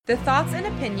The thoughts and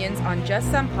opinions on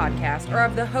Just Some Podcast are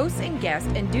of the hosts and guests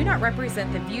and do not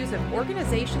represent the views of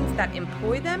organizations that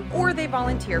employ them or they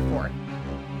volunteer for.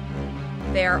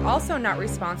 They are also not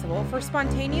responsible for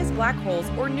spontaneous black holes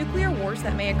or nuclear wars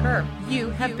that may occur.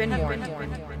 You have been warned.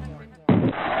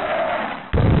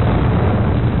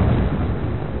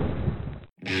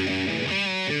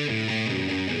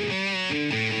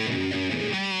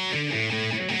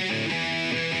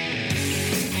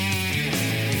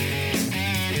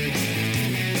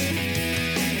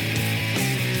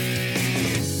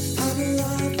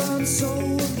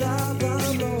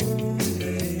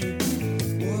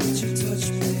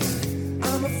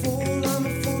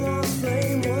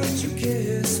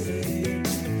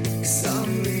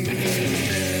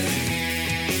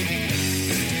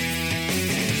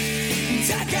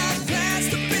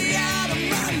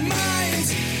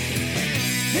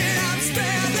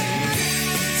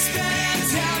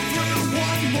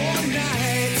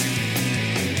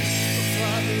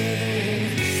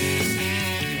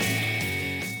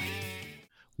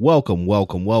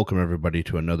 Welcome, everybody,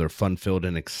 to another fun-filled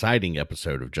and exciting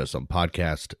episode of Just Some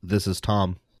Podcast. This is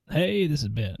Tom. Hey, this is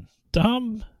Ben.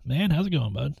 Tom, man, how's it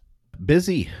going, bud?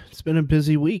 Busy. It's been a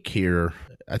busy week here.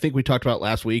 I think we talked about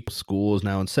last week, school is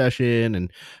now in session,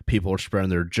 and people are spreading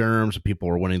their germs, and people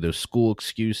are wanting those school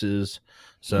excuses.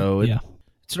 So it's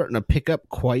starting to pick up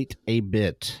quite a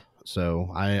bit.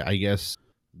 So I guess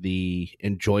the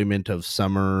enjoyment of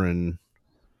summer and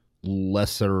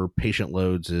lesser patient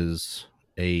loads is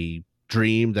a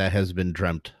dream that has been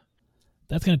dreamt.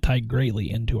 That's going to tie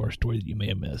greatly into our story that you may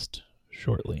have missed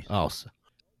shortly. Oh,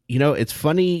 you know, it's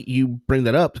funny you bring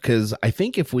that up because I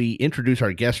think if we introduce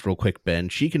our guest real quick, Ben,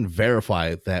 she can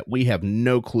verify that we have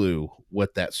no clue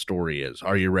what that story is.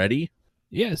 Are you ready?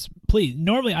 Yes, please.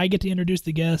 Normally I get to introduce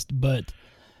the guest, but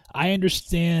I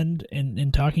understand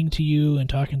in talking to you and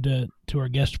talking to our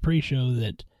guest pre-show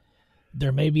that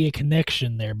there may be a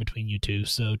connection there between you two.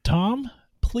 So, Tom,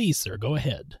 please, sir, go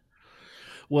ahead.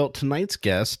 Well, tonight's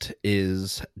guest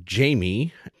is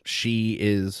Jamie. She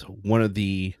is one of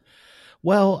the,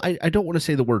 well, I don't want to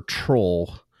say the word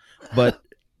troll, but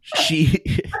she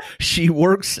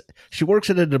works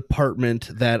in a department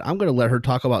that I'm going to let her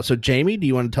talk about. So, Jamie, do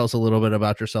you want to tell us a little bit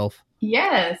about yourself?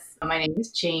 Yes, my name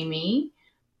is Jamie.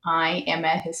 I am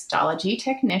a histology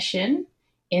technician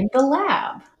in the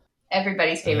lab.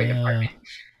 Everybody's favorite department.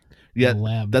 Yeah,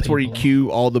 that's people. Where you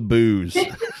cue all the booze.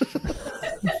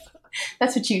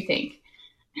 That's what you think.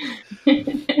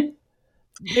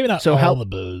 Maybe not all the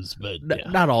booze, but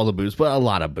not all the booze, but a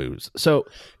lot of booze. So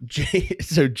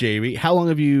Jamie, how long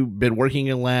have you been working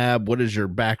in lab? What is your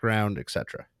background,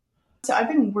 etc.? So I've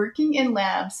been working in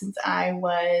lab since I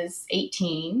was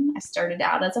 18. I started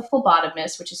out as a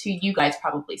phlebotomist, which is who you guys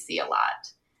probably see a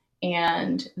lot.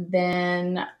 And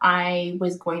then I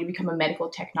was going to become a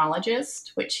medical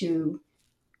technologist,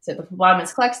 so the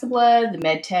phlebotomist collects the blood, the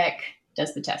med tech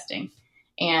does the testing.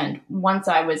 And once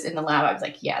I was in the lab, I was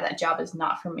like, yeah, that job is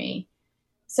not for me.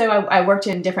 So I worked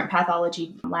in different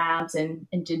pathology labs and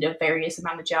did a various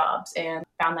amount of jobs and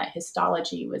found that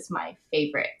histology was my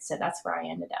favorite. So that's where I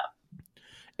ended up.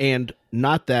 And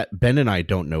not that Ben and I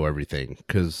don't know everything,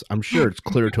 because I'm sure it's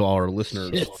clear to all our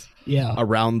listeners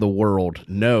around the world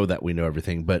know that we know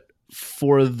everything. But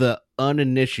for the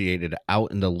uninitiated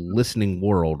out in the listening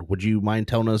world, would you mind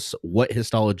telling us what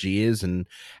histology is and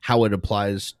how it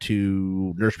applies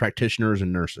to nurse practitioners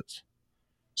and nurses?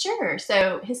 Sure.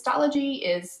 So histology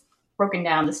is broken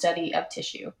down the study of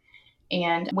tissue.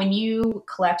 And when you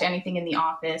collect anything in the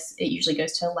office, it usually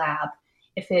goes to a lab.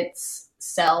 If it's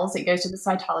cells, it goes to the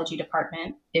cytology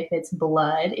department. If it's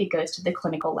blood, it goes to the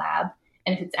clinical lab.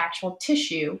 And if it's actual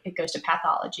tissue, it goes to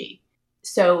pathology.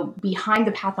 So behind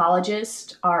the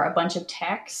pathologist are a bunch of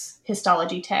techs,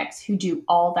 histology techs, who do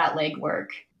all that legwork,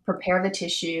 prepare the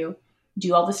tissue,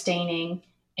 do all the staining,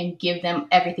 and give them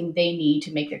everything they need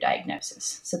to make their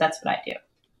diagnosis. So that's what I do.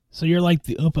 So you're like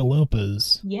the Oompa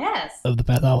Loompas of the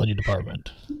pathology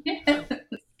department.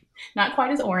 Not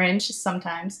quite as orange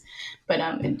sometimes, but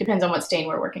it depends on what stain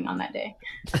we're working on that day.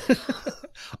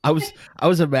 I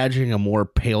was imagining a more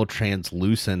pale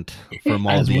translucent from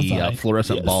all the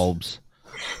fluorescent bulbs.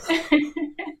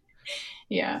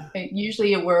 Yeah,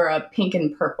 usually we're pink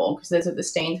and purple because those are the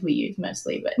stains we use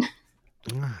mostly.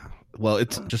 But well,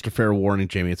 it's just a fair warning,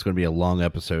 Jamie. It's going to be a long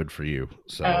episode for you.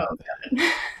 So,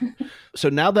 so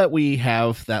now that we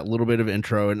have that little bit of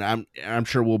intro, and I'm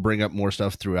sure we'll bring up more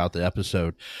stuff throughout the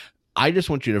episode. I just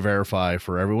want you to verify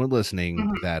for everyone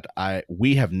listening that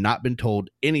we have not been told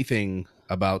anything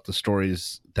about the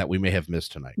stories that we may have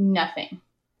missed tonight. Nothing.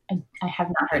 I have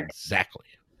not heard. Exactly.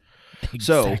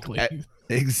 So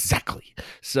Exactly.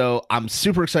 So I'm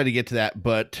super excited to get to that,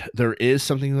 but there is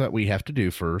something that we have to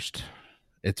do first.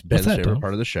 It's Ben's favorite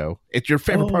part of the show. It's your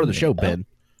favorite part of the show, Ben.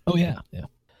 Oh, yeah.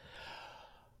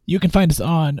 You can find us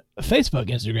on Facebook,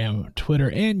 Instagram,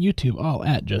 Twitter, and YouTube, all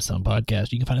at Just Some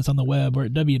Podcast. You can find us on the web. We're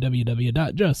at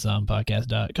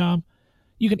www.justsomepodcast.com.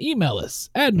 You can email us,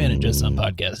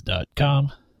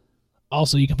 admin@justsomepodcast.com.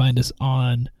 Also, you can find us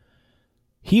on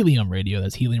Helium Radio.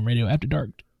 That's Helium Radio After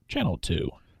Dark, Channel 2.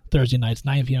 Thursday nights,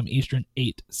 9 p.m. Eastern,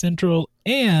 8 Central.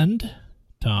 And,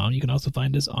 Tom, you can also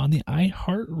find us on the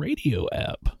iHeartRadio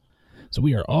app. So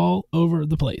we are all over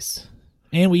the place.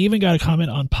 And we even got a comment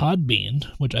on Podbean,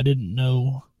 which I didn't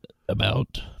know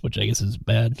about, which I guess is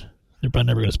bad. They're probably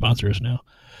never going to sponsor us now.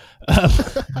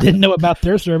 Didn't know about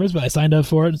their service, but I signed up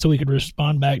for it so we could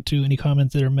respond back to any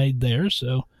comments that are made there.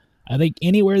 So I think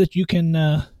anywhere that you can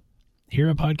hear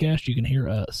a podcast, you can hear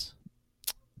us.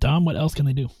 Tom, what else can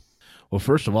they do? Well,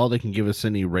 first of all, they can give us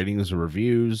any ratings or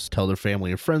reviews, tell their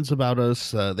family and friends about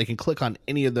us. They can click on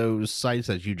any of those sites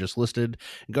that you just listed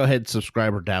and go ahead,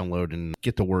 subscribe or download and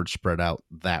get the word spread out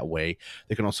that way.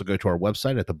 They can also go to our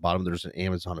website. At the bottom, there's an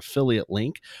Amazon affiliate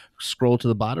link. Scroll to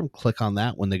the bottom, click on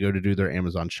that when they go to do their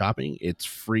Amazon shopping. It's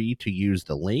free to use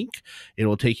the link. It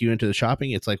will take you into the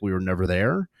shopping. It's like we were never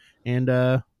there. And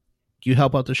you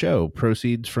help out the show.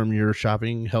 Proceeds from your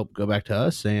shopping help go back to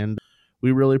us, and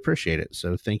we really appreciate it.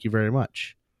 So thank you very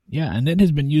much. Yeah, and it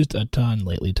has been used a ton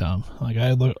lately, Tom. Like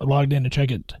I logged in to check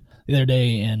it the other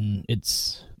day, and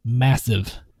it's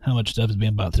massive how much stuff is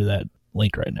being bought through that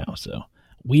link right now. So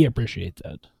we appreciate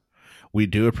that. We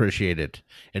do appreciate it.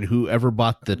 And whoever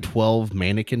bought the 12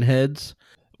 mannequin heads,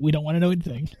 we don't want to know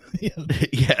anything.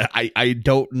 Yeah, I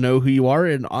don't know who you are.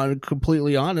 And I'm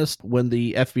completely honest, when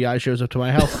the FBI shows up to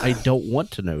my house, I don't want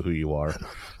to know who you are.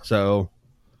 So...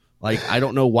 I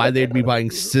don't know why they'd be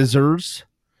buying scissors,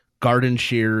 garden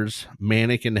shears,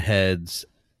 mannequin heads,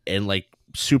 and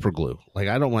super glue.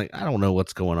 I don't know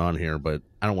what's going on here, but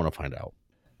I don't want to find out.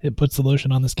 It puts the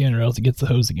lotion on the skin or else it gets the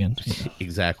hose again.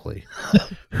 Exactly.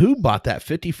 Who bought that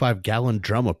 55-gallon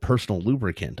drum of personal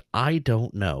lubricant? I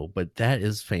don't know, but that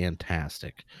is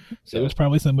fantastic. So it was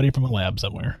probably somebody from a lab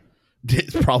somewhere.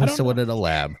 It's probably someone in a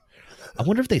lab. I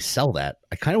wonder if they sell that.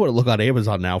 I kind of want to look on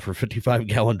Amazon now for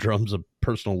 55-gallon drums of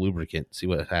personal lubricant, see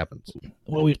what happens.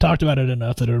 Well, we've talked about it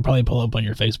enough that it'll probably pull up on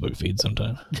your Facebook feed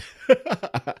sometime.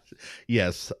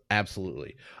 Yes,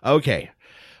 absolutely. Okay.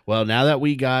 Well, now that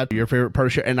we got your favorite part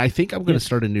of the show, and I think I'm going to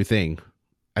start a new thing.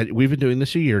 We've been doing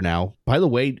this a year now. By the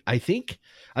way, we're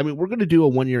going to do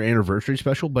a 1-year anniversary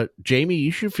special, but Jamie,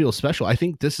 you should feel special. I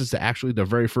think this is actually the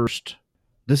very first...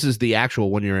 This is the actual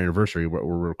 1-year anniversary we're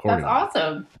recording. That's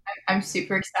awesome. I'm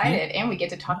super excited. And we get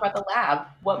to talk about the lab.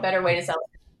 What better way to celebrate?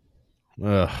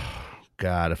 Oh,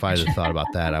 God. If I had thought about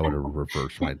that, I would have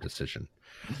reversed my decision.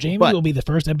 Jamie will be the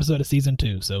first episode of season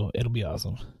 2, so it'll be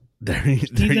awesome. There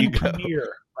you go.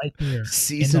 Premiere. Right there.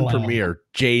 Season premiere,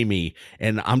 Jamie.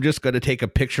 And I'm just going to take a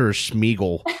picture of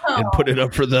Smeagol and put it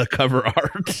up for the cover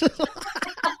art.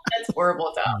 That's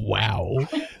horrible, Tom. Wow.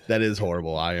 That is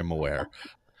horrible. I am aware.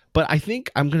 But I think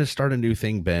I'm going to start a new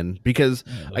thing, Ben, because,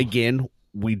 again,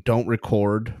 we don't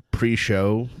record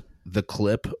pre-show the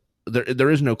clip. There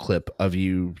is no clip of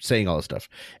you saying all this stuff.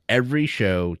 Every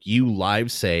show, you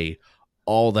live say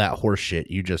all that horse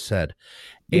shit you just said.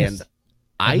 Yes, and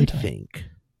I think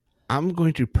I'm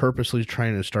going to purposely try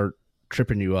to start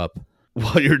tripping you up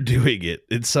while you're doing it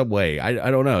in some way. I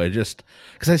don't know. It just...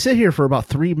 Because I sit here for about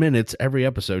 3 minutes every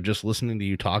episode just listening to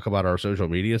you talk about our social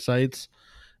media sites.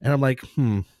 And I'm like,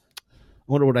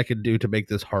 I wonder what I could do to make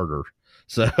this harder.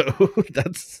 So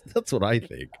that's what I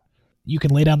think. You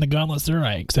can lay down the gauntlet, sir.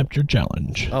 I accept your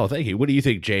challenge. Oh, thank you. What do you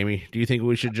think, Jamie? Do you think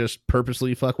we should just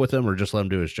purposely fuck with him or just let him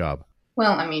do his job?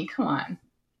 Well, I mean, come on.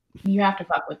 You have to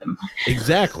fuck with him.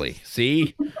 Exactly.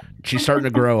 See? She's starting to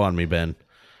grow on me, Ben.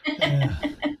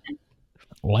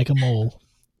 Like a mole.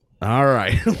 All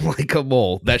right. Like a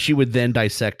mole that she would then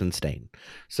dissect and stain.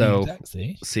 So,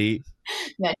 see?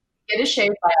 Yeah. Get a shave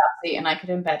biopsy and I could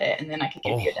embed it and then I could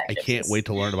give you a diagnosis. I can't wait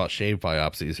to learn about shave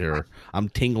biopsies here. I'm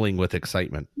tingling with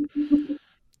excitement.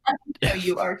 Oh,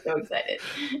 you are so excited.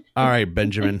 All right,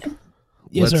 Benjamin.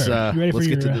 Yes, sir. You ready let's for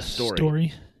get your to the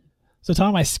story. So,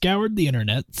 Tom, I scoured the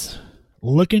internets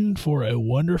looking for a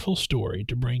wonderful story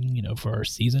to bring, for our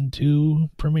season 2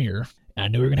 premiere. And I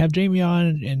knew we were going to have Jamie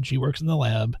on, and she works in the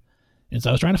lab. And so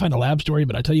I was trying to find a lab story,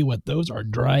 but I tell you what, those are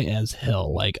dry as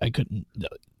hell. Like, I couldn't...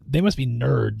 They must be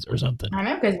nerds or something. I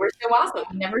know, because we're so awesome.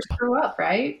 We never screw up,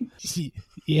 right?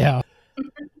 Yeah.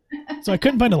 So I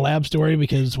couldn't find a lab story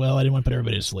because, well, I didn't want to put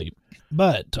everybody to sleep.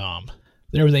 But, Tom,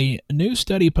 there was a new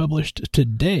study published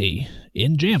today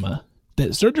in JAMA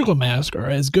that surgical masks are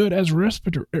as good as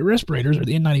respirators or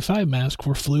the N95 mask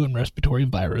for flu and respiratory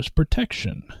virus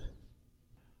protection.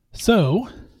 So,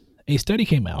 a study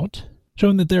came out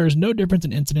showing that there is no difference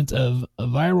in incidence of a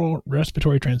viral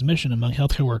respiratory transmission among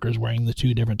healthcare workers wearing the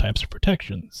two different types of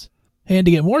protections. And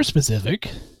to get more specific,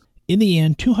 in the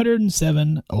end,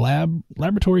 207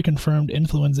 laboratory-confirmed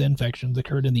influenza infections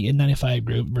occurred in the N95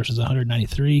 group versus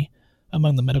 193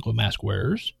 among the medical mask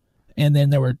wearers. And then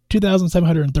there were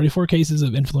 2,734 cases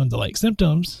of influenza-like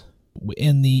symptoms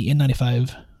in the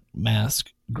N95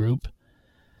 mask group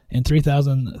and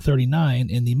 3,039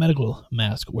 in the medical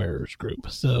mask wearers group.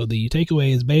 So the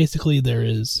takeaway is basically there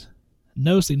is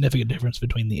no significant difference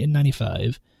between the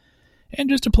N95 and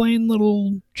just a plain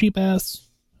little cheap-ass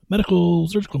medical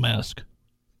surgical mask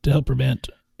to help prevent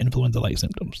influenza-like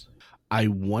symptoms. I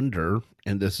wonder,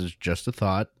 and this is just a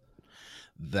thought,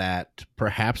 that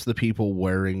perhaps the people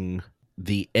wearing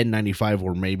the N95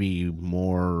 were maybe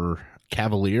more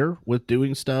cavalier with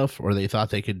doing stuff, or they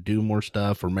thought they could do more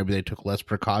stuff, or maybe they took less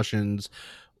precautions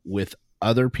with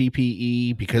other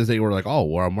PPE because they were like, oh,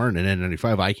 well, I'm wearing an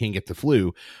N95, I can't get the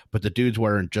flu. But the dudes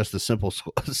wearing just a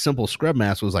simple scrub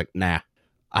mask was like, nah,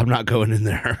 I'm not going in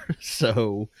there.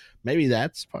 So maybe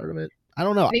that's part of it. I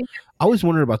don't know. I always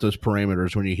wonder about those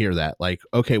parameters when you hear that. Like,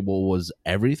 okay, well, was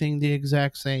everything the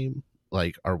exact same?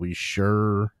 Like, are we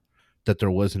sure that there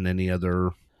wasn't any other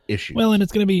issue? Well, and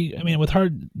it's going to be, I mean, it's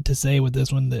hard to say with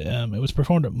this one. It was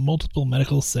performed at multiple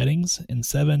medical settings in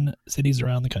 7 cities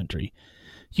around the country.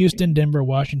 Houston, Denver,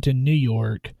 Washington, New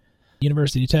York,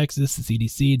 University of Texas, the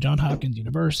CDC, Johns Hopkins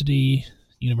University,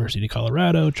 University of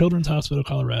Colorado, Children's Hospital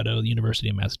Colorado, the University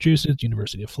of Massachusetts,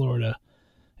 University of Florida,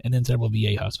 and then several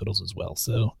VA hospitals as well.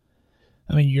 So,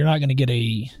 I mean, you're not going to get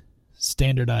a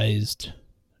standardized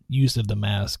use of the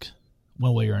mask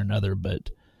one way or another,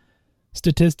 but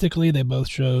statistically, they both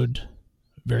showed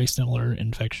very similar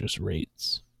infectious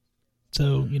rates.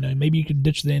 So, you know, maybe you could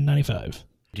ditch the N95.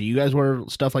 Do you guys wear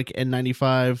stuff like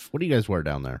N95? What do you guys wear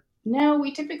down there? No,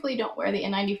 we typically don't wear the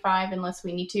N95 unless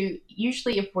we need to.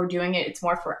 Usually if we're doing it, it's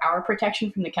more for our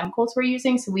protection from the chemicals we're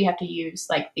using. So we have to use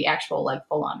like the actual like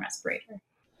full-on respirator.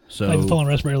 So like full-on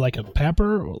respirator, like a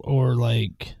PAPR or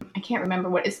like... I can't remember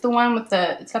what. It's the one with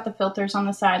it's got the filters on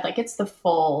the side. Like it's the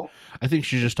full... I think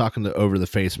she's just talking the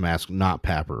over-the-face mask, not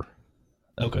PAPR.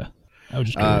 Okay. I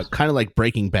was just kind of like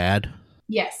Breaking Bad.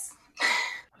 Yes.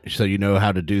 So you know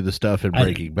how to do the stuff in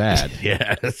Breaking Bad.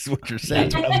 Yeah, that's what you're saying.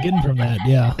 That's what I was getting from that,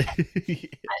 yeah. I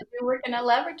do work in a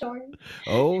laboratory.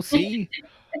 Oh, see?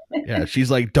 Yeah, she's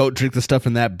like, don't drink the stuff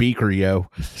in that beaker, yo.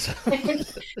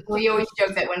 We always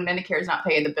joke that when Medicare is not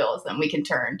paying the bills, then we can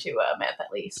turn to meth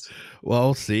at least.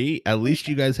 Well, see? At least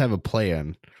you guys have a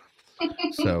plan.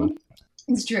 So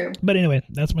it's true. But anyway,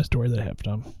 that's my story that I have,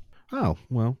 Tom. Oh,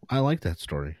 well, I like that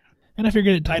story. And I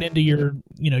figured it tied into your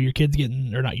kids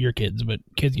getting, or not your kids, but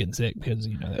kids getting sick because,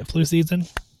 that flu season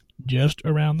just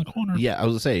around the corner. Yeah, I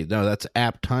was going to say, no, that's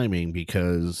apt timing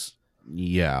because,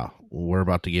 yeah, we're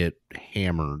about to get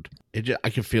hammered. I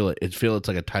can feel it. It's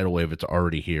like a tidal wave. It's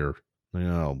already here. Like,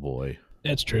 oh, boy.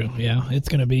 That's true. Yeah, it's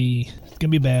gonna be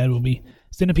bad. We'll be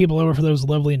sending people over for those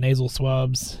lovely nasal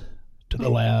swabs to the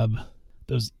lab.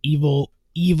 Those evil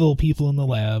people in the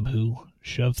lab who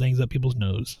shove things up people's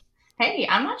nose. Hey,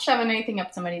 I'm not shoving anything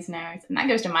up somebody's nose, and that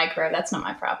goes to micro. That's not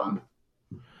my problem.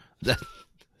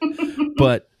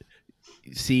 But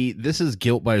see, this is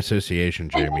guilt by association,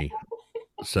 Jamie.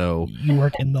 So you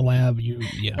work in the lab.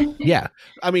 Yeah.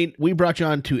 I mean, we brought you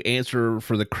on to answer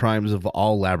for the crimes of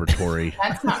all laboratory.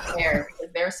 That's not fair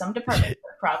because there are some departments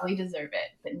that probably deserve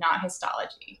it, but not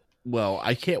histology. Well,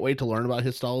 I can't wait to learn about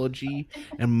histology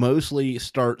and mostly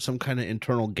start some kind of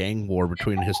internal gang war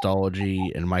between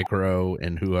histology and micro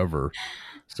and whoever.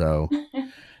 So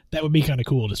that would be kind of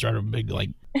cool to start a big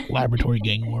laboratory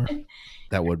gang war.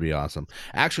 That would be awesome.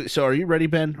 Actually, so are you ready,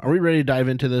 Ben? Are we ready to dive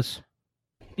into this?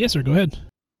 Yes, sir. Go ahead.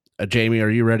 Jamie,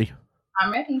 are you ready?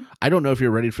 I'm ready. I don't know if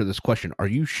you're ready for this question. Are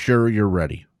you sure you're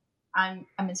ready? I'm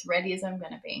as ready as I'm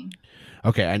going to be.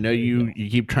 Okay, I know you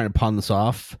keep trying to pawn this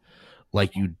off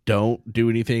like you don't do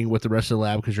anything with the rest of the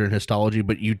lab because you're in histology,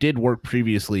 but you did work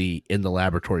previously in the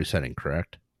laboratory setting,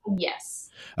 correct? Yes.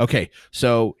 Okay,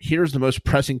 so here's the most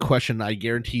pressing question I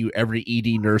guarantee you every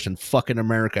ED nurse in fucking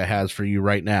America has for you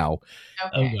right now.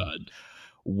 Okay. Oh, God.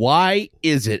 Why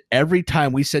is it every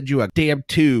time we send you a damn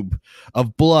tube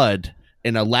of blood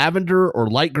in a lavender or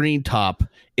light green top,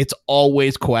 it's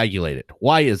always coagulated?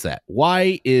 Why is that?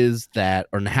 Why is that,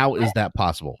 or how is that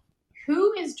possible?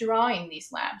 Who is drawing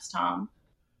these labs, Tom?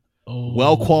 Oh.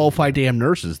 Well-qualified damn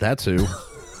nurses, that's who.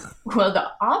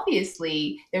 Well,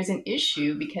 obviously, there's an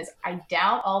issue because I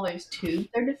doubt all those tubes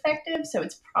are defective, so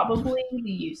it's probably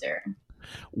the user.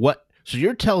 What? So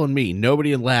you're telling me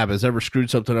nobody in lab has ever screwed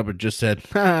something up and just said,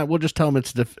 we'll just tell them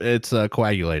it's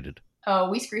coagulated. Oh,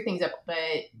 we screw things up, but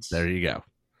there you go.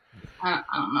 I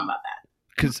don't know about that.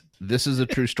 Because this is a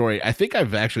true story. I think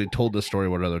I've actually told this story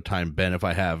one other time. Ben, if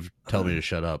I have, tell me to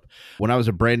shut up. When I was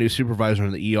a brand new supervisor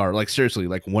in the ER, like seriously,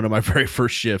 like one of my very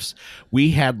first shifts,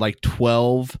 we had like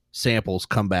 12 samples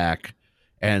come back,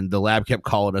 and the lab kept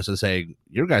calling us and saying,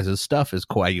 your guys' stuff is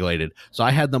coagulated. So I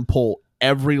had them pull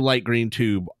every light green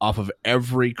tube off of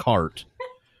every cart,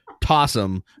 toss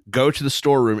them, go to the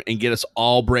storeroom, and get us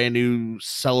all brand new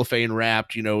cellophane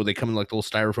wrapped. You know, they come in like little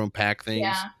styrofoam pack things.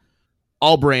 Yeah.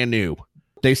 All brand new.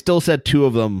 They still said 2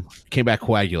 of them came back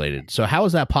coagulated. So how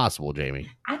is that possible, Jamie?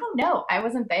 I don't know. I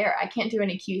wasn't there. I can't do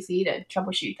any QC to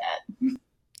troubleshoot that.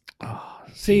 Oh,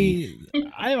 see,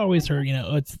 I've always heard,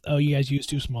 you guys used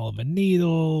too small of a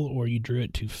needle, or you drew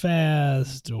it too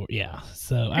fast, or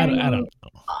So I don't know.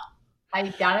 I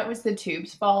doubt it was the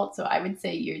tube's fault, so I would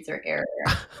say user error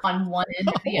on one end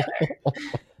or the other.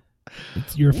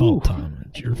 It's your fault, Tom.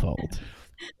 It's your fault.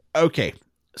 Okay,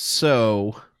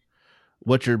 so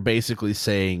what you're basically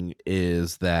saying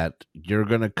is that you're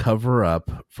going to cover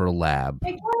up for lab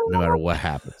no matter what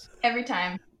happens. Every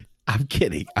time. I'm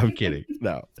kidding.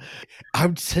 No.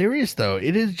 I'm serious, though.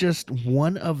 It is just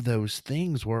one of those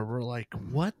things where we're like,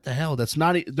 what the hell? That's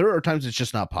not... There are times it's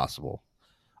just not possible.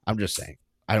 I'm just saying.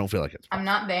 I don't feel like it's possible. I'm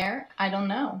not there. I don't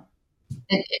know.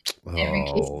 Every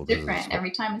case is different.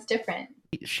 Every time it's different.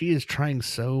 She is trying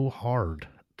so hard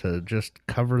to just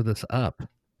cover this up.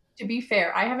 To be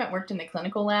fair, I haven't worked in the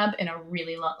clinical lab in a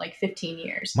really long, like 15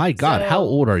 years. My God, how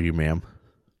old are you, ma'am?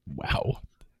 Wow.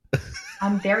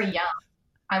 I'm very young.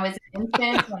 I was an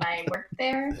infant when I worked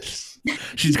there.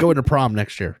 She's going to prom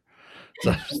next year.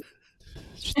 So.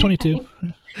 She's 22.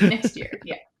 Next year,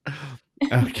 yeah.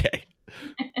 Okay.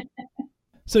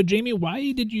 So, Jamie,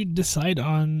 why did you decide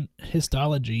on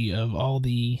histology of all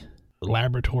the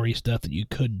laboratory stuff that you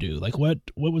could do? Like, what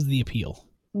was the appeal?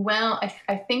 Well,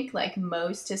 I think like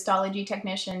most histology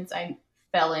technicians, I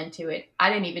fell into it. I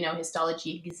didn't even know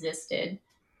histology existed.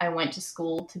 I went to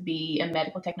school to be a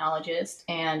medical technologist,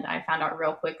 and I found out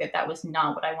real quick that was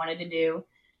not what I wanted to do.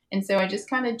 And so I just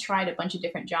kind of tried a bunch of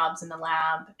different jobs in the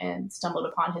lab and stumbled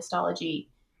upon histology,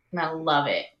 and I love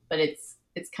it. But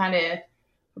we're kind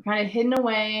of hidden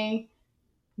away.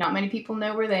 Not many people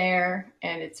know we're there,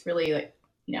 and it's really like,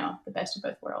 the best of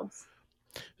both worlds.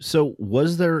 So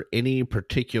was there any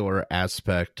particular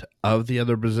aspect of the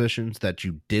other positions that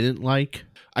you didn't like?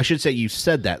 I should say you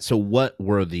said that. So what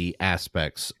were the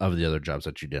aspects of the other jobs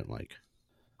that you didn't like?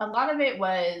 A lot of it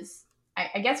was,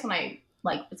 I guess when I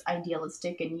was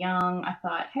idealistic and young, I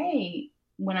thought, hey,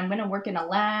 when I'm going to work in a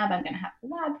lab, I'm going to have a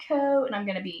lab coat, and I'm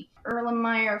going to be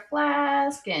Erlenmeyer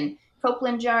flask and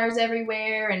Copeland jars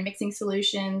everywhere and mixing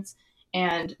solutions.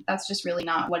 And that's just really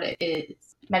not what it is.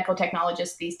 Medical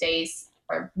technologists these days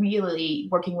are really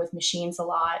working with machines a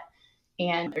lot,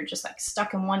 and they're just like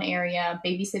stuck in one area,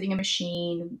 babysitting a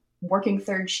machine, working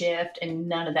third shift, and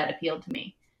none of that appealed to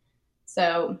me.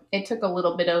 So it took a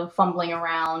little bit of fumbling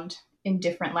around in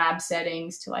different lab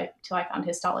settings till I found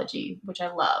histology, which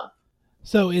I love.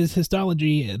 So is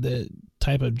histology the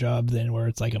type of job then where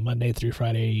it's like a Monday through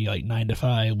Friday, like 9 to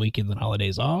 5, weekends and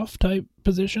holidays off type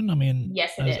position? I mean,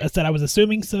 yes, it is. I said I was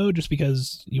assuming so just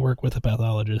because you work with a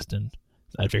pathologist, and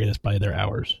I figured that's probably their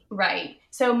hours. Right.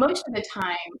 So most of the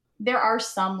time, there are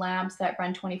some labs that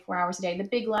run 24 hours a day. The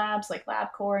big labs like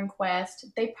LabCorp and Quest,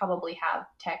 they probably have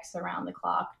techs around the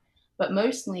clock. But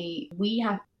mostly we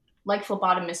have, like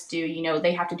phlebotomists do,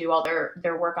 they have to do all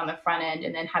their work on the front end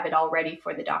and then have it all ready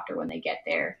for the doctor when they get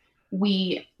there.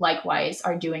 We likewise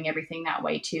are doing everything that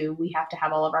way too. We have to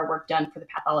have all of our work done for the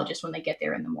pathologist when they get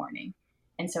there in the morning.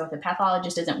 And so if the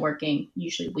pathologist isn't working,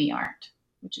 usually we aren't,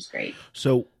 which is great.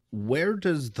 So where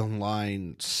does the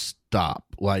line stop?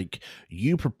 Like,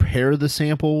 you prepare the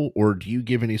sample, or do you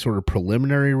give any sort of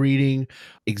preliminary reading?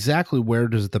 Exactly where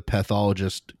does the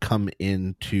pathologist come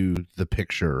into the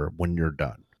picture when you're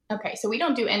done? Okay, so we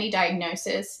don't do any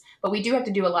diagnosis, but we do have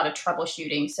to do a lot of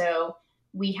troubleshooting. So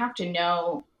we have to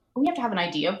have an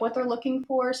idea of what they're looking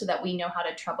for so that we know how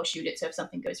to troubleshoot it. So if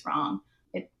something goes wrong,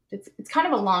 it's kind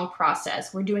of a long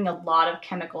process. We're doing a lot of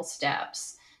chemical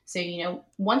steps. So,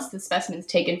 once the specimen's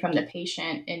taken from the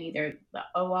patient in either the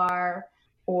OR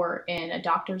or in a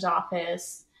doctor's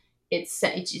office, it's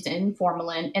in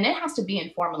formalin, and it has to be in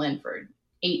formalin for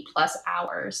 8+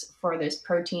 hours for those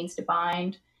proteins to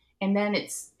bind. And then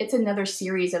it's another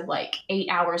series of like 8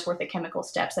 hours worth of chemical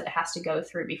steps that it has to go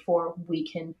through before we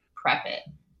can prep it.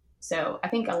 So I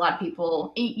think a lot of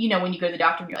people, when you go to the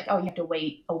doctor and you're like, oh, you have to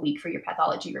wait a week for your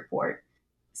pathology report.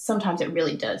 sometimes it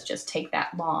really does just take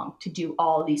that long to do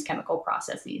all of these chemical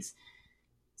processes.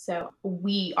 So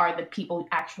we are the people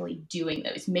actually doing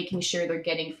those, making sure they're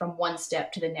getting from one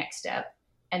step to the next step.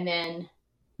 And then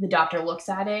the doctor looks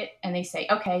at it and they say,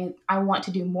 okay, I want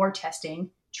to do more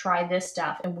testing, try this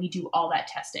stuff. And we do all that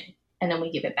testing. And then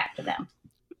we give it back to them.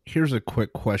 Here's a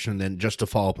quick question then, just to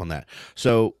follow up on that.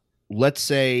 So let's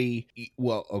say,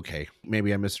 well, okay,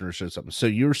 maybe I misunderstood something. So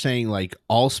you're saying like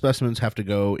all specimens have to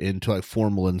go into like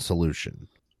formalin solution?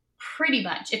 Pretty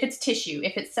much. If it's tissue,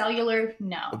 if it's cellular,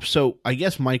 no. So I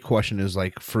guess my question is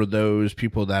like, for those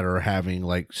people that are having,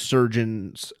 like,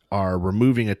 surgeons are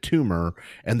removing a tumor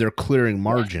and they're clearing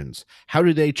margins, how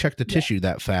do they check the tissue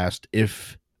that fast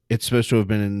if it's supposed to have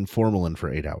been in formalin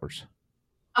for 8 hours?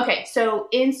 Okay, so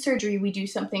in surgery, we do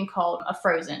something called a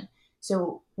frozen.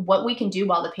 So what we can do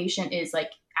while the patient is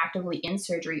like actively in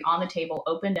surgery on the table,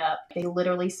 opened up, they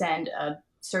literally send a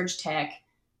surge tech,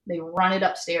 they run it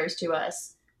upstairs to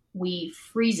us. We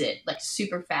freeze it like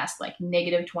super fast, like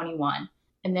 -21.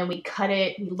 And then we cut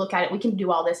it, we look at it. We can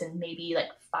do all this in maybe like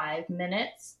 5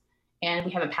 minutes. And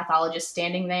we have a pathologist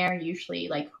standing there, usually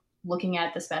like looking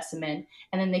at the specimen,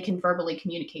 and then they can verbally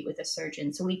communicate with the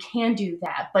surgeon. So we can do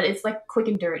that, but it's like quick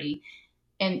and dirty.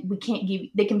 And we can't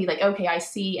they can be like, okay, I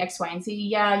see X, Y, and Z.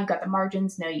 Yeah, you got the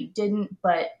margins. No, you didn't.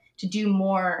 But to do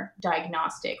more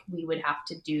diagnostic, we would have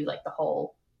to do like the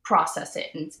whole process it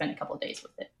and spend a couple of days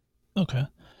with it. Okay.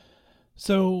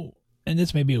 So, and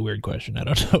this may be a weird question, I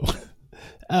don't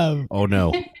know. Oh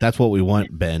no, that's what we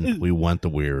want, Ben. We want the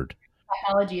weird.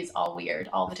 Pathology is all weird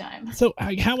all the time. So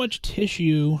how much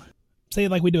tissue, say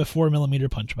like we do a 4 millimeter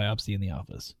punch biopsy in the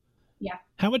office. Yeah.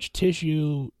 How much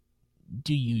tissue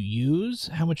do you use?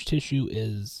 How much tissue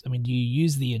do you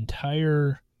use the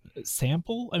entire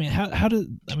sample? I mean, how does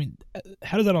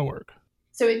that all work?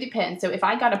 So it depends. So if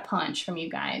I got a punch from you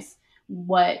guys,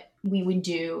 what we would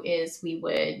do is we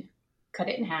would cut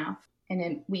it in half, and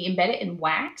then we embed it in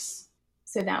wax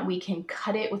so that we can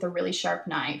cut it with a really sharp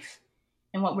knife.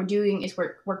 And what we're doing is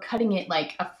we're cutting it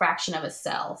like a fraction of a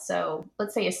cell. So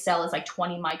let's say a cell is like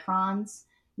 20 microns.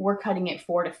 We're cutting it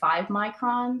 4 to 5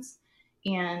 microns,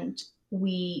 and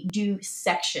we do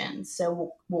sections.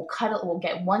 So we'll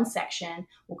get one section,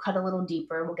 we'll cut a little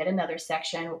deeper, we'll get another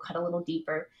section, we'll cut a little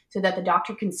deeper so that the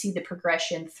doctor can see the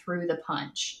progression through the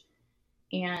punch.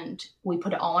 And we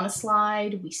put it all on a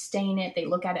slide, we stain it, they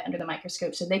look at it under the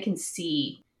microscope so they can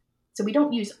see. So we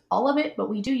don't use all of it, but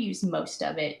we do use most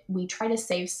of it. We try to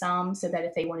save some so that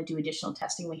if they want to do additional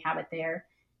testing, we have it there.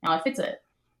 Now, if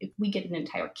we get an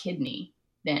entire kidney,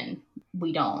 then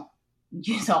we don't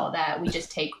use all of that. We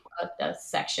just take a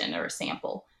section or a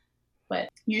sample. But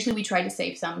usually we try to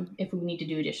save some if we need to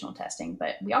do additional testing.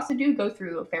 But we also do go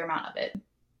through a fair amount of it.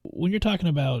 When you're talking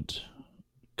about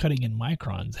cutting in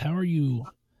microns,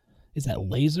 is that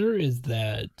laser? Is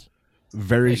that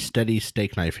very steady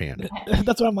steak knife hand?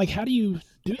 That's what I'm like, how do you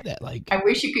do that? Like, I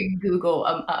wish you could Google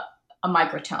a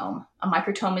microtome. A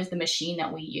microtome is the machine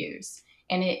that we use.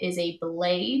 And it is a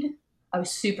blade, a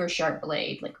super sharp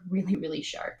blade, like really, really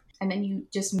sharp. And then you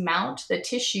just mount the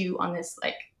tissue on this,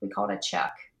 like, we call it a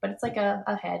chuck, but it's like a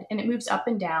head, and it moves up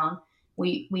and down.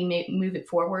 We may move it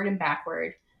forward and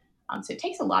backward. So it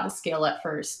takes a lot of skill at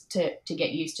first to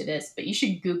get used to this, but you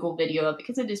should Google video of it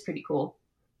because it is pretty cool.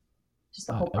 Just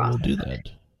the whole process. I will do that.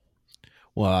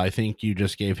 Well, I think you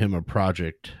just gave him a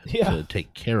project to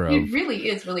take care of. It really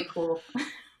is really cool.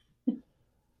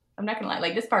 I'm not gonna lie,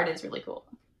 like, this part is really cool.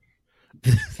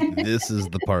 This is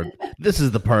the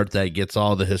part that gets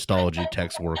all the histology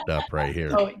techs worked up right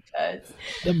here. Oh, it does.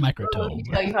 The microtome. Let me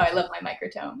tell you how I love my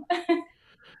microtome.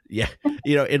 Yeah.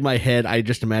 In my head, I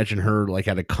just imagine her like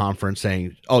at a conference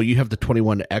saying, "Oh, you have the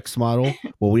 21X model?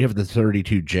 Well, we have the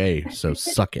 32J, so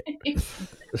suck it."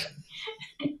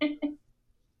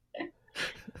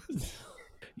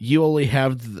 You only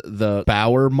have the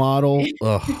Bauer model.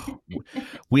 Ugh.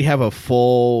 We have a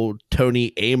full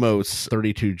Tony Amos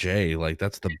 32J. Like,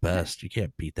 that's the best. You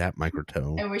can't beat that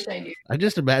microtome. I wish I knew. I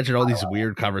just imagine all these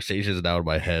weird conversations now in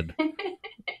my head.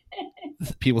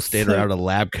 People standing around a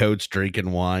lab coats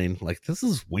drinking wine. Like, this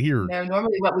is weird. No,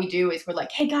 normally what we do is we're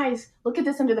like, hey guys, look at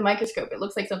this under the microscope. It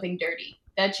looks like something dirty.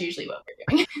 That's usually what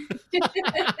we're doing.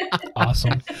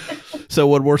 Awesome. So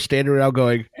when we're standing around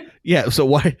going, yeah, so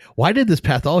why did this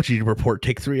pathology report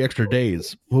take 3 extra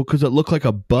days? Well, because it looked like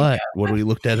a butt when we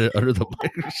looked at it under the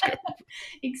microscope.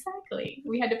 Exactly.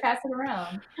 We had to pass it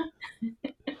around.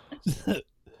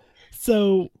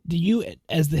 So do you,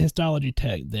 as the histology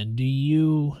tech, then, do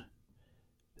you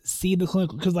see the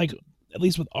clinical, because like at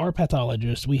least with our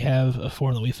pathologist, we have a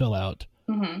form that we fill out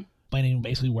explaining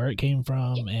basically where it came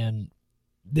from and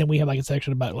then we have like a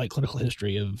section about like clinical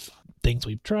history of things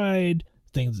we've tried,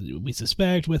 things that we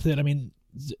suspect with it. I mean,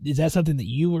 is that something that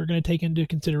you were going to take into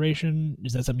consideration?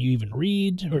 Is that something you even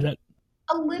read, or is that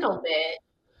a little bit?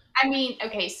 I mean,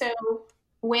 okay, so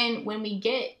when we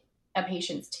get a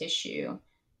patient's tissue,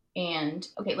 and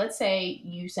okay, let's say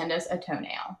you send us a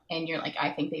toenail and you're like, I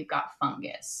think they've got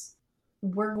fungus.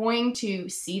 We're going to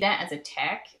see that as a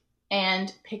tech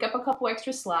and pick up a couple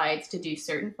extra slides to do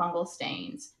certain fungal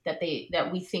stains that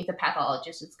we think the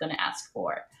pathologist is going to ask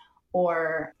for.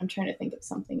 Or I'm trying to think of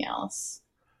something else.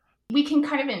 We can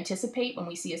kind of anticipate when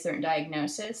we see a certain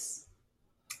diagnosis.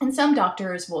 And some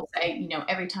doctors will say, you know,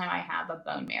 every time I have a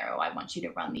bone marrow, I want you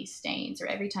to run these stains. Or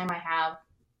every time I have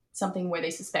something where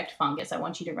they suspect fungus, I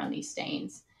want you to run these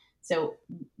stains. So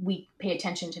we pay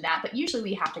attention to that. But usually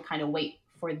we have to kind of wait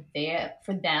for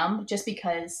them, just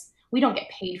because we don't get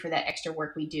paid for that extra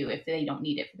work we do if they don't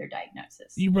need it for their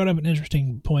diagnosis. You brought up an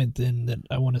interesting point then that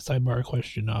I want to sidebar a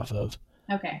question off of.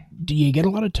 Okay. Do you get a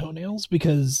lot of toenails?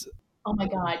 Because oh my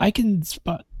God, I can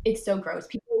spot. It's so gross.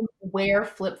 People wear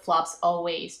flip-flops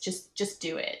always. Just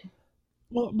do it.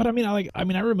 Well, but I mean,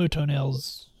 I remove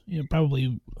toenails, you know,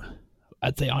 probably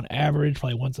I'd say on average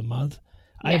probably once a month.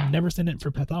 Yeah. I have never seen it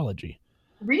for pathology.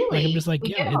 Really? Like, I'm just like, we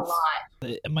get it a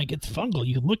lot. I'm like, it's fungal.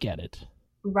 You can look at it.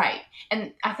 Right.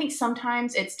 And I think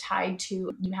sometimes it's tied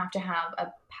to, you have to have a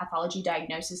pathology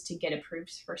diagnosis to get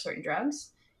approved for certain drugs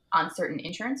on certain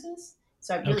insurances.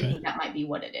 So I really think that might be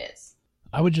what it is.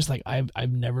 I would just like,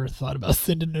 I've never thought about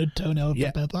sending a toenail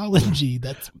for pathology.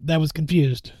 That was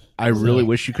confused. I really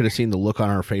wish you could have seen the look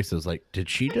on our faces. Like, did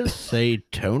she just say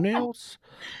toenails?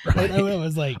 Right. I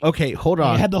was like, okay, hold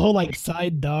on. I had the whole like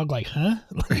side dog, like, huh?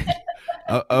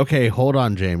 Okay, hold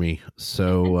on, Jamie.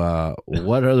 So,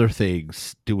 what other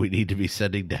things do we need to be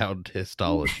sending down to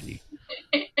histology?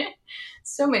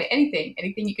 So many,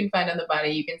 anything you can find on the body,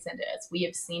 you can send to us. We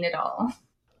have seen it all.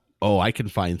 Oh, I can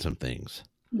find some things.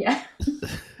 Yeah,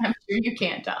 I'm sure you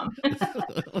can, Tom.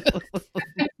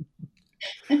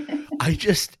 I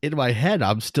just, in my head,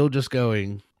 I'm still just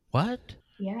going, what?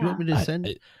 Yeah. You want me to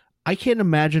send? I can't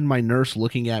imagine my nurse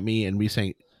looking at me and me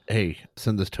saying, hey,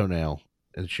 send this toenail.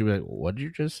 And she'd be like, what did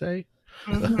you just say?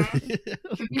 Mm-hmm.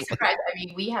 You'd be surprised. I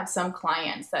mean, we have some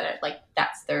clients that are like,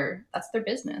 that's their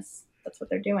business. That's what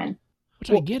they're doing. Which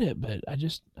I get it, but I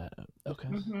just, okay.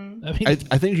 Mm-hmm. I mean,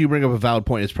 I think you bring up a valid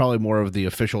point. It's probably more of the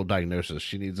official diagnosis.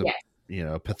 She needs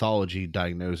a pathology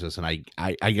diagnosis. And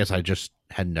I guess I just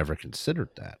had never considered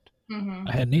that. Mm-hmm.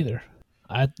 I hadn't either.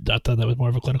 I thought that was more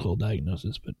of a clinical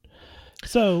diagnosis. But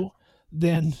so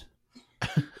then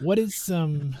what is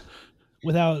some,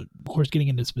 without of course getting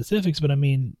into specifics, but I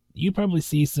mean, you probably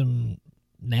see some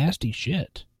nasty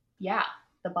shit. Yeah.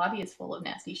 The body is full of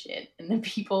nasty shit, and the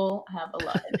people have a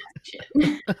lot of nasty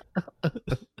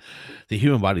shit. The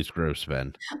human body's gross,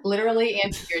 Ben. Literally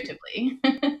and figuratively.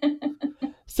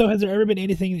 So has there ever been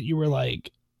anything that you were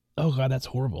like, oh God, that's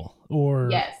horrible?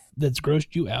 Or that's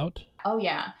grossed you out? Oh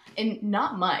yeah. And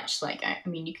not much. Like, I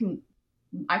mean,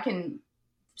 I can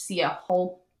see a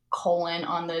whole colon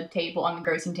on the table, on the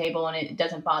grossing table, and it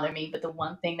doesn't bother me. But the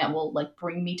one thing that will like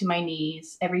bring me to my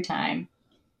knees every time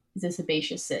is a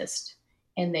sebaceous cyst.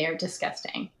 And they are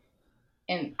disgusting.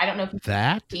 And I don't know if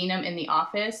you've seen them in the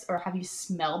office or have you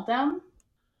smelled them?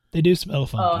 They do smell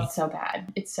funky. Oh, it's so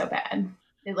bad. It's so bad.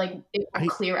 It will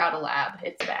clear out a lab.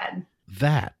 It's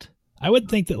bad. I would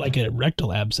think that like a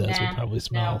rectal abscess would probably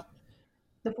smell. No.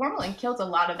 The formalin kills a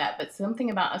lot of that, but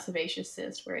something about a sebaceous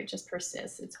cyst where it just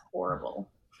persists, it's horrible.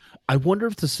 I wonder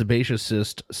if the sebaceous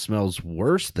cyst smells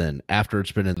worse than after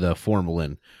it's been in the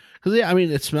formalin. Because, yeah, I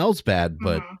mean, it smells bad,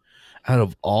 but out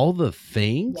of all the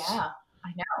things, yeah, I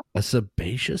know, a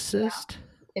sebaceous cyst,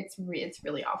 it's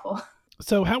really awful.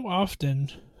 So, how often,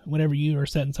 whenever you are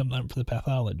setting something up for the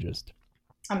pathologist,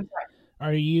 I'm sorry,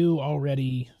 are you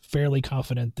already fairly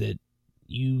confident that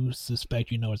you suspect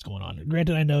you know what's going on?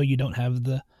 Granted, I know you don't have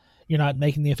you're not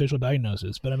making the official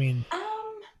diagnosis, but I mean,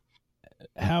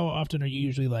 how often are you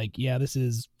usually like, yeah, this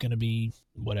is going to be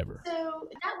whatever? So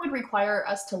that would require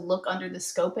us to look under the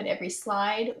scope at every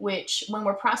slide, which when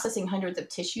we're processing hundreds of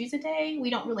tissues a day, we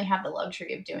don't really have the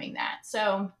luxury of doing that.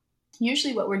 So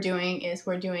usually what we're doing is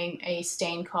we're doing a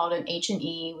stain called an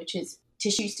H&E, which is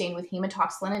tissue stained with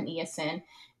hematoxylin and eosin.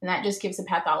 And that just gives a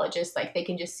pathologist, like, they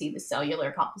can just see the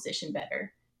cellular composition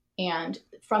better. And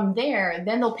from there,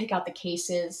 then they'll pick out the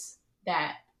cases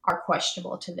that are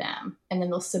questionable to them, and then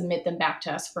they'll submit them back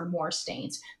to us for more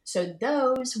stains. So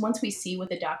those, once we see what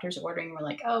the doctor's ordering, we're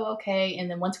like, oh, okay. And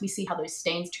then once we see how those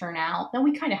stains turn out, then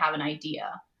we kind of have an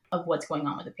idea of what's going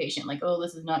on with the patient. Like, oh,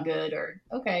 this is not good, or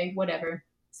okay, whatever.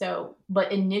 So,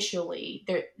 but initially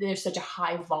there's such a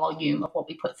high volume of what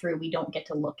we put through, we don't get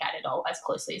to look at it all as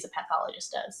closely as a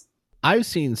pathologist does. I've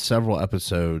seen several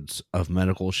episodes of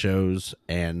medical shows,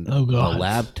 and the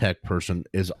lab tech person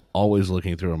is always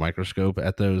looking through a microscope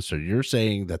at those. So you're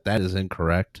saying that is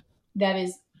incorrect? That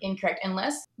is incorrect,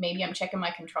 unless maybe I'm checking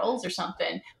my controls or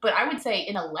something. But I would say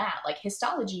in a lab, like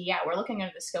histology, yeah, we're looking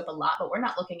under the scope a lot, but we're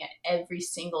not looking at every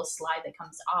single slide that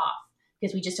comes off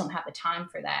because we just don't have the time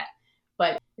for that.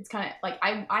 But it's kind of like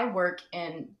I work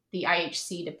in the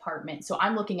IHC department, so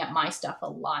I'm looking at my stuff a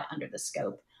lot under the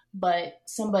scope. But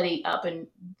somebody up in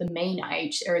the main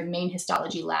main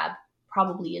histology lab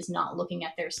probably is not looking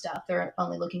at their stuff. They're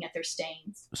only looking at their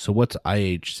stains. So what's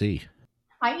IHC?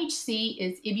 IHC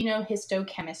is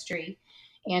immunohistochemistry,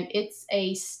 and it's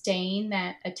a stain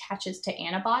that attaches to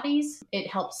antibodies. It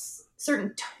helps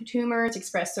certain tumors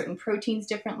express certain proteins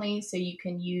differently, so you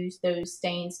can use those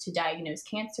stains to diagnose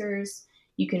cancers.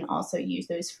 You can also use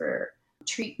those for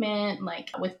treatment, like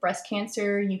with breast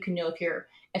cancer. You can know if you're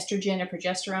estrogen or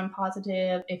progesterone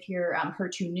positive, if you're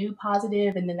HER2/neu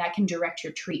positive, and then that can direct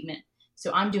your treatment.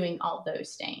 So I'm doing all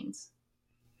those stains.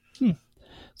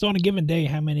 So on a given day,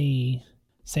 how many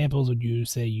samples would you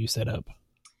say you set up?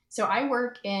 So I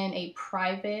work in a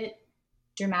private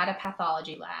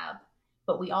dermatopathology lab,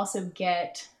 but we also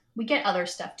get other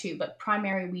stuff too, but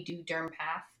primarily we do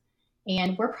DermPath,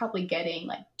 and we're probably getting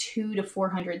like 200 to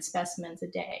 400 specimens a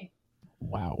day.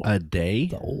 Wow. A day?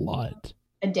 That's a lot.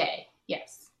 A day,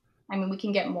 yes. I mean, we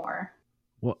can get more.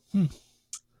 What? All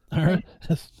right.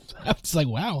 It's like,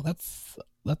 wow, that's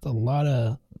a lot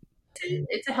of...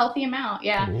 It's a healthy amount,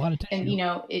 yeah. A lot of tissue. And,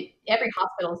 every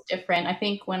hospital is different. I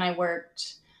think when I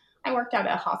worked out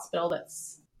at a hospital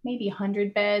that's maybe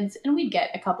 100 beds, and we'd get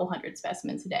a couple hundred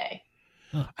specimens a day.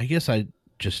 I guess I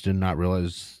just did not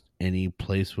realize any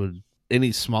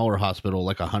smaller hospital,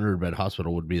 like 100-bed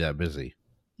hospital, would be that busy.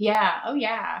 Yeah. Oh,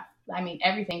 yeah. I mean,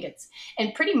 everything gets,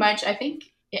 and pretty much, I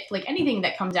think, like anything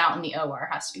that comes out in the OR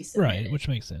has to be submitted. Right, which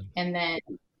makes sense. And then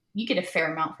you get a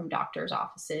fair amount from doctors'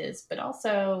 offices, but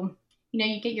also,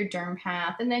 you get your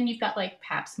DermPath, and then you've got like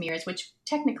Pap smears, which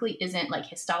technically isn't like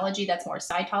histology, that's more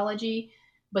cytology,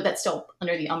 but that's still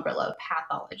under the umbrella of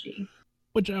pathology.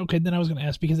 Okay, then I was going to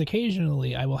ask, because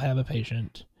occasionally I will have a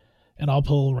patient and I'll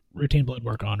pull routine blood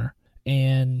work on her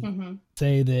and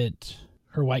say that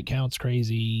her white count's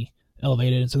crazy,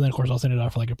 elevated, and so then of course I'll send it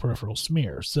off for like a peripheral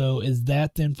smear. So is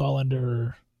that then fall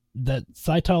under that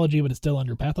cytology, but it's still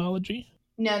under pathology?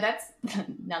 No, that's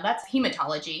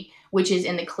hematology, which is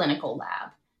in the clinical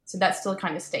lab. So that still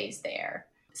kind of stays there.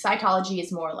 Cytology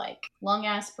is more like lung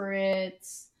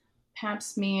aspirates, Pap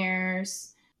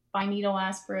smears, fine needle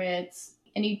aspirates.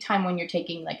 Anytime when you're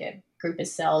taking like a group of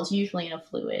cells, usually in a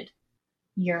fluid,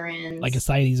 urines. Like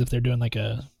ascites, if they're doing like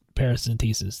a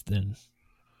paracentesis, then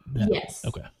yes.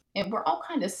 Okay. And we're all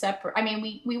kind of separate. I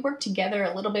mean, we work together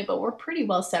a little bit, but we're pretty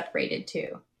well separated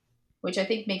too, which I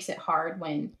think makes it hard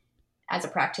when, as a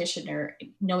practitioner,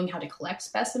 knowing how to collect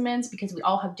specimens, because we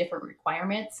all have different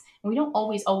requirements and we don't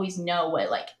always know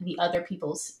what like the other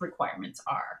people's requirements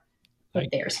are with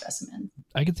their specimen.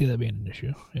 I could see that being an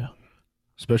issue. Yeah.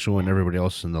 Especially when everybody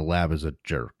else in the lab is a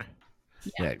jerk.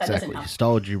 Yeah, exactly.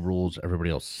 Histology rules, everybody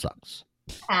else sucks.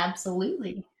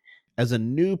 Absolutely. As a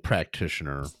new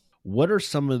practitioner, what are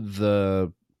some of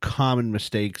the common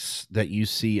mistakes that you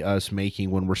see us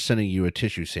making when we're sending you a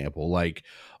tissue sample? Like,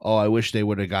 oh, I wish they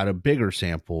would have got a bigger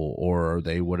sample, or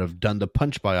they would have done the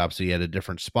punch biopsy at a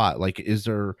different spot. Like, is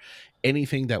there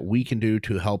anything that we can do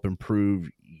to help improve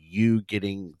you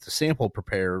getting the sample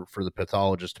prepared for the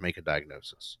pathologist to make a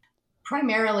diagnosis?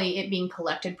 Primarily, it being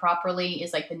collected properly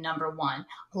is like the number one.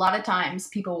 A lot of times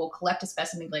people will collect a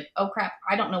specimen and be like, oh crap,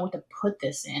 I don't know what to put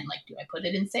this in. Like, do I put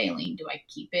it in saline? Do I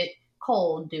keep it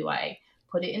cold? Do I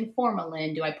put it in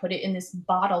formalin? Do I put it in this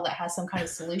bottle that has some kind of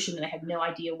solution and I have no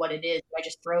idea what it is? Do I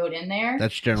just throw it in there?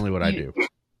 That's generally what I do.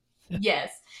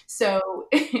 Yes. So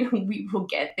we will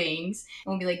get things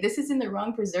and we'll be like, this is in the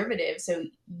wrong preservative. So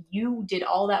you did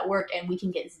all that work and we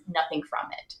can get nothing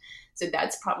from it. So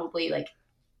that's probably like,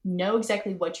 know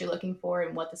exactly what you're looking for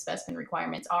and what the specimen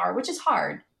requirements are, which is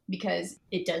hard because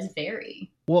it does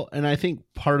vary. Well, and I think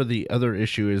part of the other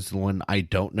issue is when I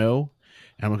don't know,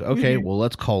 and I'm like, okay, well,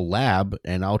 let's call lab,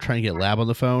 and I'll try and get lab on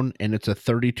the phone, and it's a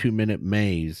 32-minute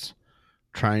maze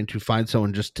trying to find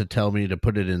someone just to tell me to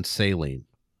put it in saline.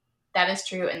 That is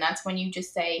true, and that's when you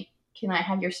just say, can I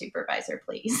have your supervisor,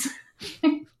 please?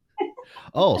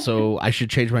 Oh, so I should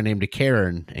change my name to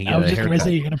Karen and get I was a just going haircut. to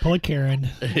say, you're going to pull a Karen.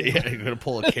 Yeah, you're going to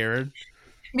pull a Karen?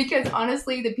 Because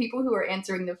honestly, the people who are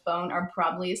answering the phone are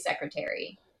probably a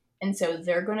secretary. And so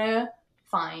they're going to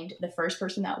find the first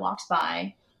person that walks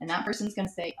by, And that person's going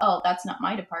to say, oh, that's not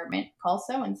my department. Call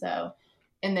so-and-so.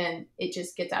 And then it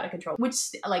just gets out of control, which,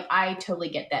 like, I totally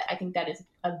get that. I think that is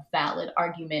a valid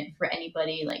argument for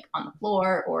anybody, like, on the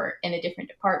floor or in a different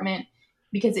department,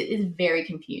 because it is very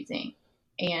confusing.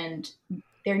 And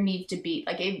there needs to be,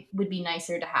 like, it would be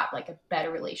nicer to have, like, a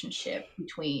better relationship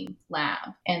between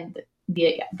lab and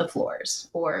the floors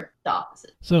or the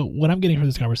offices. So what I'm getting from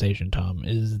this conversation, Tom,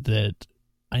 is that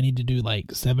I need to do,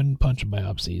 like, 7 punch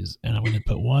biopsies, and I'm going to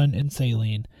put 1 in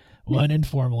saline, 1 in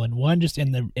formalin, 1 just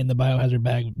in the biohazard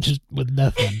bag, just with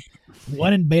nothing,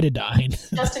 1 in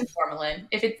betadine. Just in formalin.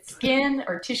 If it's skin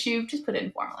or tissue, just put it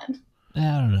in formalin. I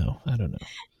don't know.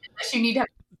 Unless you need to have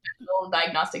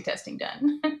diagnostic testing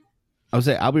done. I would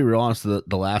say, I'll be real honest,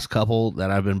 the last couple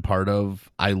that I've been part of,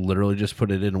 I literally just put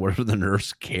it in wherever the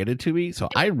nurse handed to me, so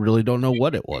I really don't know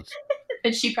what it was.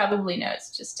 But she probably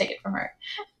knows. Just take it from her.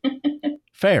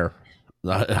 Fair.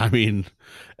 I mean,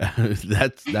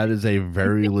 that is a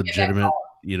very legitimate,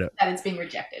 that it's being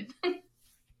rejected.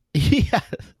 Yeah.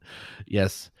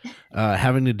 Yes.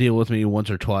 Having to deal with me once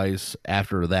or twice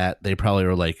after that, they probably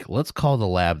are like, let's call the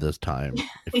lab this time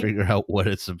and figure out what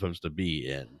it's supposed to be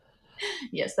in.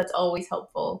 Yes, that's always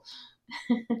helpful.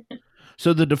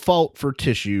 So the default for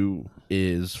tissue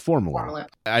is formalin.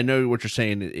 I know what you're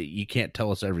saying. You can't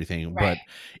tell us everything, right.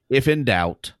 But if in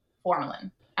doubt, formalin.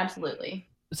 Absolutely.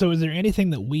 So is there anything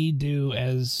that we do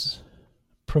as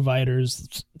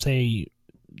providers, say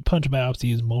punch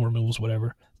biopsies, mole removals,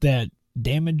 whatever, that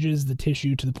damages the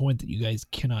tissue to the point that you guys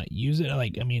cannot use it?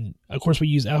 Like, I mean, of course we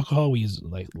use alcohol, we use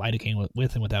like lidocaine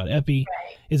with and without epi.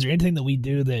 Right. Is there anything that we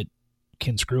do that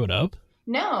can screw it up?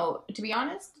 No, to be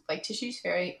honest, like tissue's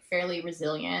fairly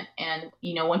resilient, and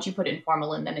once you put it in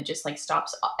formalin, then it just like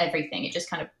stops everything. It just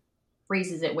kind of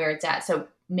freezes it where it's at. So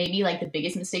maybe like the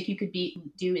biggest mistake you could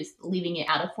do is leaving it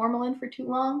out of formalin for too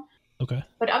long. Okay.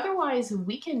 But otherwise,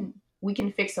 we can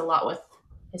fix a lot with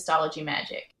histology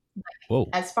magic. Whoa!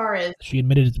 As far as she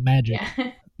admitted, it's magic.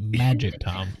 Yeah. Magic,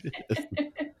 Tom.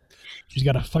 She's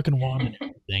got a fucking wand and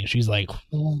everything. She's like,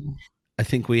 oh. I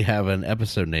think we have an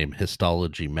episode named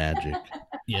Histology Magic.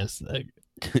 Yes.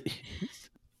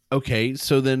 Okay,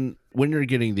 so then when you're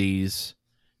getting these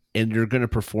and you're going to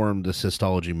perform this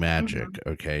histology magic,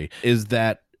 okay, is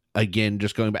that, again,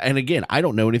 just going back? And again, I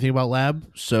don't know anything about lab,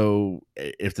 so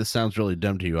if this sounds really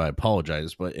dumb to you, I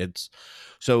apologize, but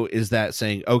so is that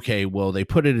saying, okay, well, they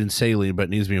put it in saline, but it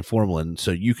needs to be in formalin,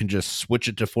 so you can just switch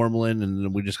it to formalin and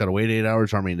then we just got to wait 8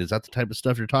 hours? I mean, is that the type of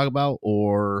stuff you're talking about,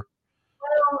 or...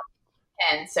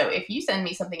 And so if you send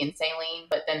me something in saline,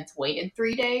 but then it's waited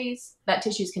 3 days, that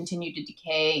tissue's continued to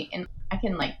decay. And I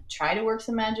can like try to work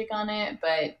some magic on it,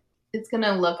 but it's going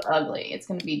to look ugly. It's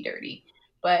going to be dirty.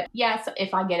 But yeah, so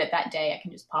if I get it that day, I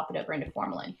can just pop it over into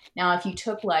formalin. Now, if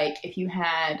you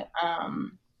had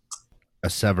a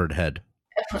severed head.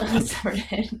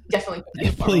 Definitely put it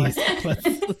in formalin. Please,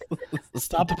 let's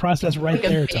stop the process right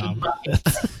there, Tom.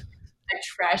 A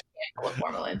trash can full of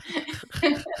formalin.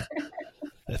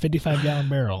 A 55-gallon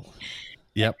barrel.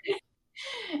 Yep.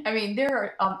 I mean,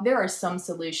 there are some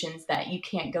solutions that you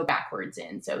can't go backwards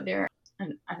in. So there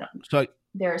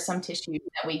are some tissues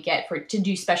that we get to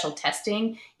do special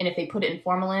testing, and if they put it in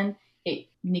formalin, it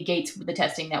negates the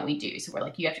testing that we do. So we're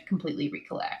like, you have to completely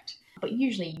recollect. But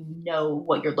usually, you know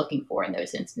what you're looking for in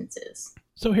those instances.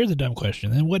 So here's a dumb question.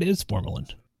 Then what is formalin?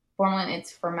 Formalin,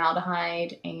 it's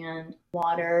formaldehyde and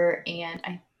water, and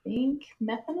I think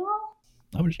methanol.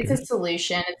 It's a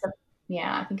solution.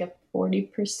 I think a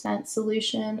 40%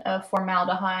 solution of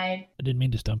formaldehyde. I didn't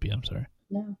mean to stump you. I'm sorry.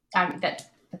 No, that's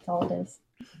all it is.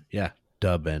 Yeah,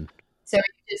 Ben. So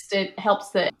it helps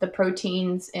the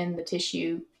proteins in the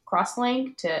tissue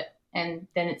cross-link and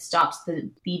then it stops the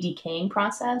decaying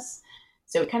process.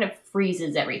 So it kind of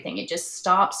freezes everything. It just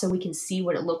stops so we can see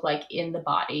what it looked like in the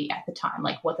body at the time,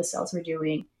 like what the cells were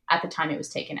doing at the time it was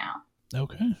taken out.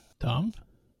 Okay. Tom?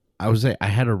 I would say I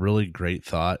had a really great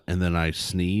thought, and then I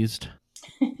sneezed,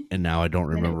 and now I don't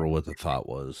remember what the thought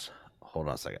was. Hold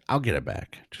on a second. I'll get it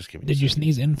back. Just give me. Did you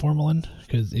sneeze in formalin?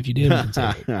 Because if you did, we can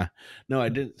say it. No, I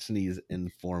didn't sneeze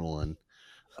in formalin.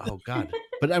 Oh God!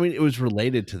 But I mean, it was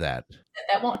related to that.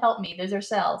 That won't help me. Those are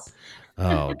cells.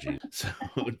 Oh, geez. So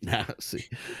now, see,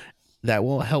 that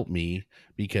won't help me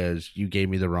because you gave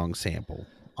me the wrong sample.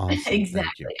 Awesome.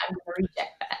 Exactly. I'm going to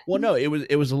reject that. Well, no, it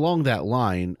was along that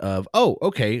line of, oh,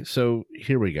 okay, so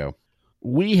here we go.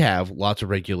 We have lots of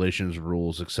regulations,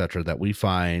 rules, etc., that we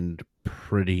find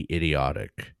pretty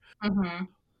idiotic. Mm-hmm.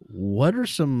 What are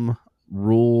some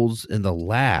rules in the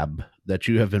lab that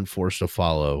you have been forced to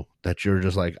follow that you're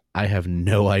just like, I have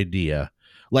no idea?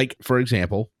 Like, for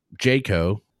example,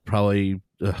 JCO probably,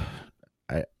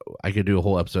 I could do a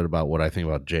whole episode about what I think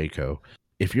about JCAHO.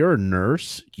 If you're a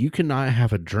nurse, you cannot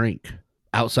have a drink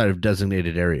outside of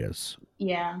designated areas.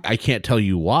 Yeah. I can't tell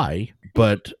you why,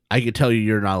 but I can tell you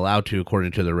you're not allowed to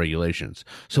according to the regulations.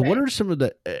 So what are some of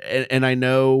the, and I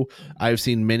know I've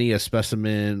seen many a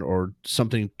specimen or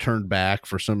something turned back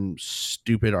for some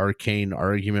stupid arcane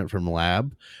argument from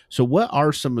lab. So what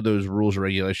are some of those rules or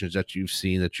regulations that you've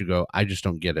seen that you go, I just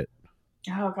don't get it?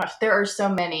 Oh gosh, there are so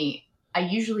many. I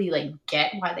usually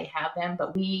get why they have them,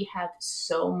 but we have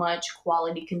so much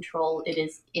quality control. It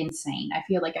is insane. I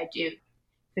feel like I do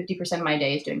 50% of my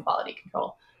day is doing quality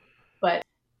control. But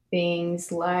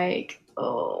things like,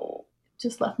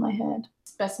 just left my head.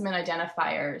 Specimen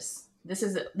identifiers. This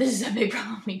is a big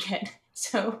problem we get.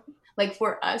 So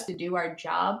for us to do our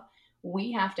job,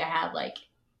 we have to have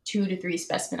 2 to 3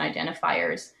 specimen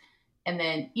identifiers. And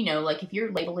then, if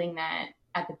you're labeling that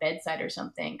at the bedside or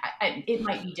something, it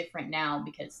might be different now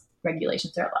because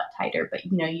regulations are a lot tighter, but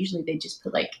usually they just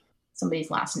put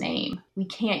somebody's last name. We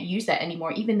can't use that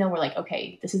anymore, even though we're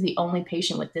okay, this is the only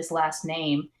patient with this last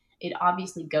name. It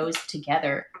obviously goes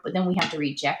together, but then we have to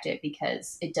reject it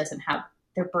because it doesn't have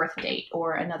their birth date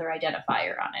or another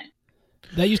identifier on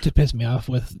it. That used to piss me off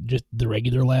with just the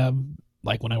regular lab.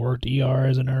 When I worked ER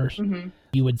as a nurse,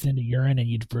 you would send a urine and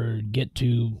you'd forget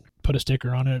to put a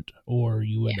sticker on it, or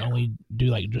you would only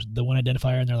do just the one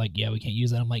identifier, and they're like, yeah, we can't use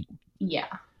that. I'm like, yeah.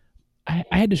 I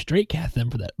had to straight cath them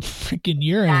for that freaking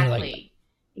urine. Exactly.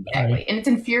 Exactly. And it's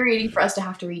infuriating for us to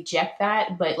have to reject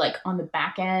that. But on the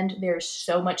back end, there's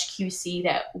so much QC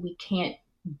that we can't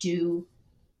do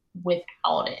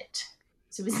without it.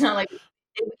 So it's not we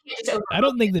can't just I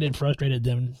don't think that it frustrated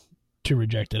them to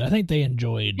reject it. I think they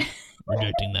enjoyed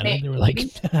rejecting that. They were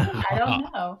I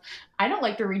don't know. I don't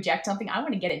like to reject something. I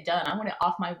want to get it done. I want it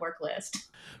off my work list.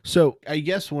 So I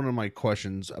guess one of my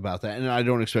questions about that, and I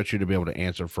don't expect you to be able to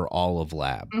answer for all of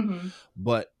lab,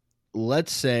 but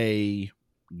let's say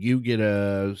you get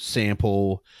a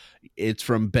sample, it's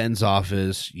from Ben's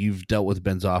office, you've dealt with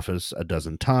Ben's office a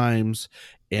dozen times,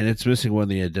 and it's missing one of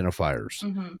the identifiers.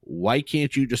 Why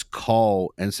can't you just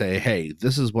call and say, hey,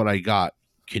 this is what I got.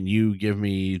 Can you give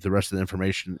me the rest of the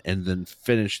information and then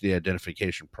finish the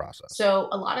identification process? So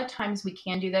a lot of times we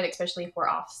can do that, especially if we're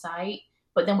off-site,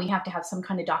 but then we have to have some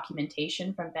kind of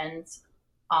documentation from Ben's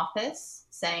office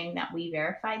saying that we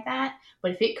verified that.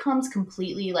 But if it comes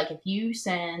completely, if you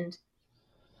send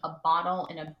a bottle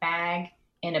and a bag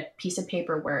and a piece of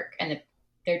paperwork and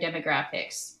their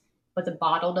demographics, but the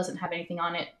bottle doesn't have anything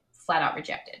on it, flat out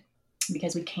rejected,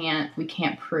 because we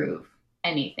can't prove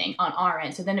anything on our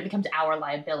end. So then it becomes our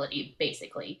liability,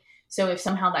 basically. So if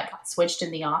somehow that got switched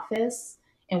in the office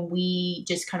and we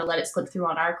just kind of let it slip through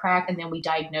on our crack, and then we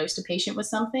diagnosed a patient with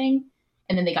something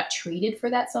and then they got treated for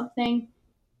that something,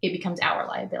 it becomes our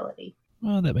liability.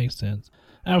 Well, that makes sense.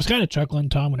 I was kind of chuckling,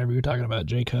 Tom, whenever you were talking about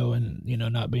JCAHO and,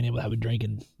 not being able to have a drink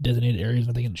in designated areas.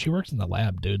 I'm thinking, she works in the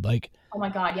lab, dude. Oh my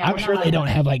God, yeah. I'm sure they don't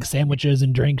have sandwiches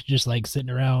and drinks just sitting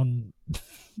around.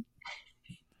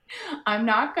 I'm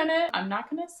not gonna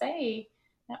say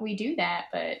that we do that,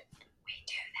 but we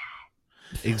do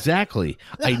that. Exactly.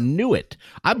 I knew it.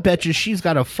 I bet you she's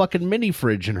got a fucking mini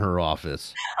fridge in her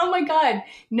office. Oh my God.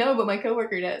 No, but my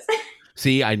coworker does.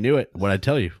 See, I knew it. What'd I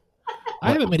tell you?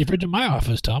 I have a mini fridge in my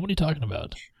office, Tom. What are you talking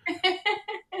about?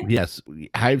 Yes,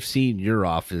 I've seen your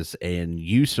office, and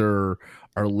you, sir,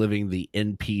 are living the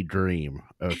NP dream.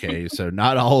 Okay, so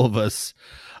not all of us.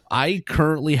 I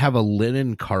currently have a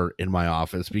linen cart in my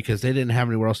office because they didn't have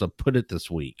anywhere else to put it this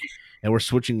week. And we're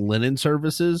switching linen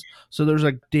services, so there's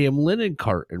a damn linen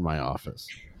cart in my office.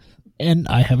 And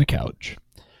I have a couch.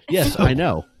 Yes, I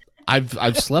know.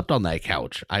 I've slept on that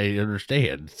couch. I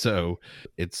understand. So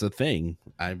it's a thing.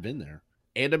 I've been there.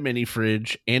 And a mini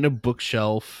fridge, and a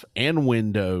bookshelf, and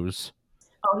windows.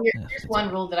 Oh, here's one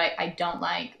rule that I don't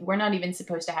like. We're not even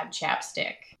supposed to have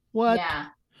chapstick. What? Yeah.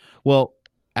 Well,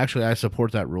 actually, I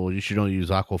support that rule. You should only use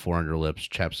Aquaphor on your lips.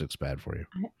 Chapstick's bad for you.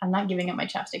 I'm not giving up my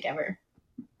chapstick ever.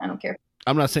 I don't care.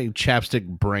 I'm not saying chapstick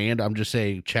brand. I'm just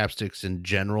saying chapsticks in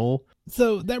general.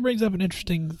 So that brings up an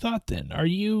interesting thought then. Are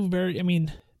you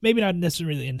maybe not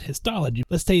necessarily in histology.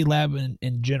 Let's say lab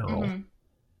in general. Mm-hmm.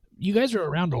 You guys are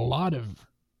around a lot of,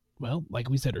 well, like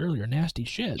we said earlier, nasty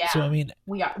shit. Yeah, so,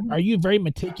 we are. Are you very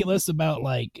meticulous about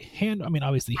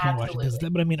obviously hand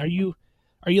washing, but are you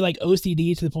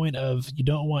OCD to the point of you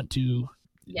don't want to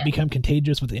become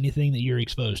contagious with anything that you're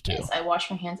exposed to? Yes, I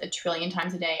wash my hands 1 trillion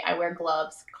times a day. I wear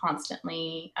gloves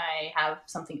constantly. I have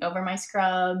something over my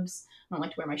scrubs. I don't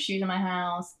like to wear my shoes in my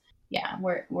house. Yeah,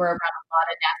 we're around a lot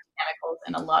of nasty chemicals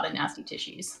and a lot of nasty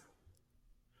tissues.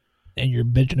 And you're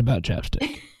bitching about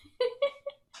chapstick.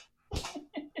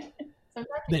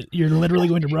 that you're literally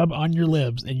going to rub on your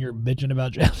lips and you're bitching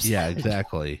about chapstick. Yeah,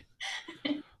 exactly.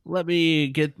 Let me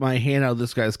get my hand out of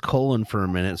this guy's colon for a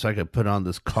minute so I can put on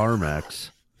this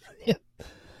Carmex. Yeah.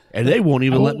 And they won't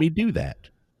even let me do that.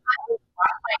 I would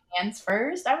wash my hands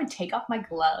first. I would take off my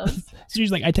gloves. So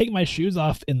she's like, I take my shoes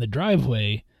off in the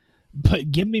driveway,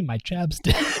 but give me my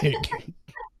chapstick.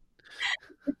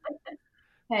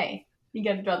 Hey, you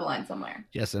got to draw the line somewhere.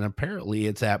 Yes, and apparently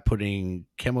it's at putting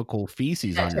chemical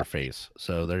feces on your face.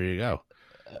 So there you go.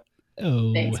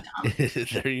 Oh. Thanks, Tom.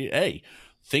 Hey,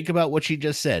 think about what she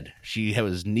just said. She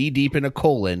was knee deep in a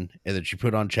colon and then she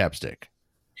put on chapstick.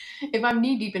 If I'm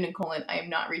knee deep in a colon, I am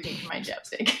not reaching for my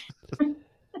chapstick.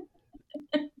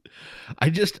 I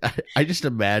just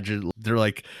imagine they're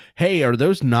like, hey, are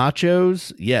those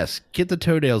nachos? Yes, get the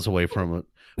toenails away from it.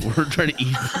 We're trying to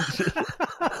eat.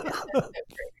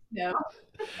 No.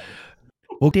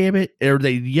 Well, damn it. Are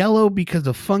they yellow because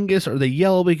of fungus? Or are they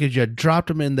yellow because you dropped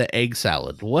them in the egg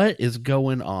salad? What is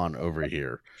going on over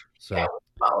here? So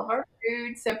all of our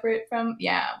food separate from,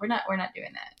 we're not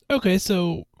doing that. Okay,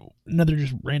 so another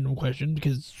just random question,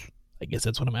 because I guess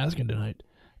that's what I'm asking tonight.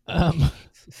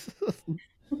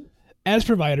 As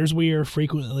providers, we are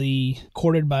frequently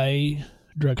courted by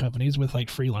drug companies with like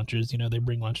free lunches. You know, they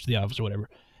bring lunch to the office or whatever.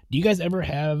 Do you guys ever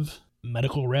have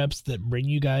medical reps that bring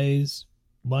you guys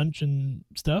lunch and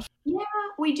stuff? Yeah,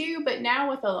 we do, but now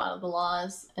with a lot of the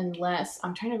laws, unless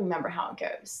I'm trying to remember how it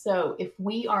goes. So if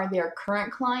we are their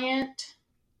current client,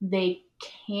 they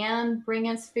can bring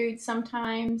us food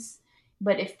sometimes.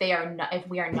 But if we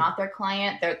are not their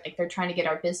client, they're trying to get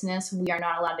our business, we are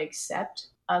not allowed to accept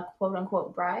a quote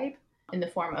unquote bribe in the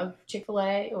form of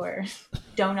Chick-fil-A or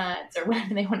donuts or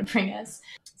whatever they want to bring us.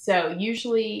 So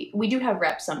usually we do have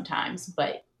reps sometimes,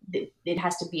 but it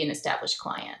has to be an established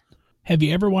client. Have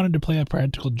you ever wanted to play a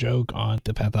practical joke on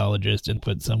the pathologist and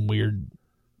put some weird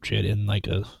shit in like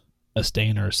a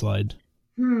stain or a slide?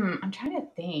 I'm trying to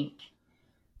think.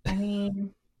 I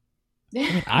mean,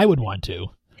 I would want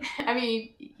to. I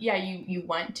mean, yeah, you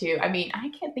want to. I mean, I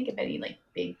can't think of any like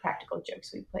big practical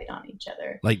jokes we played on each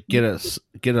other. like get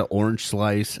an orange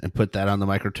slice and put that on the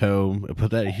microtome and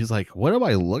put that. He's like, what am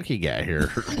I looking at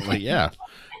here? Like, yeah,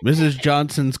 Mrs.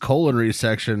 Johnson's colon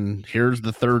resection. Here's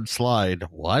the third slide.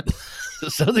 What?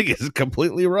 Something is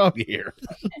completely wrong here.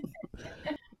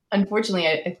 Unfortunately,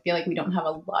 I feel like we don't have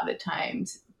a lot of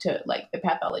times to like the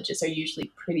pathologists are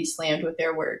usually pretty slammed with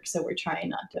their work, so we're trying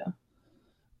not to.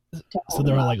 So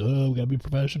they're all like, oh, we gotta be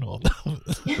professional.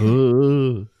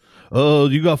 Oh,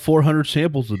 you got 400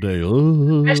 samples a day.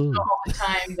 Professional all the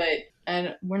time,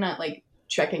 but we're not like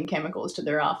trekking chemicals to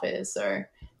their office or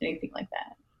anything like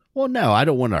that. Well, no, I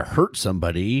don't want to hurt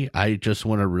somebody. I just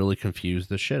want to really confuse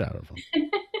the shit out of them.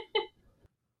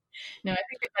 No, I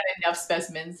think we've got enough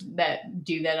specimens that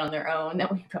do that on their own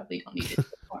that we probably don't need it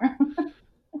for.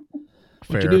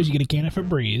 What you do is you get a can of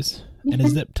Febreze and a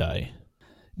zip tie.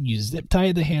 You zip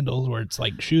tie the handles where it's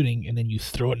like shooting, and then you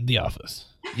throw it in the office.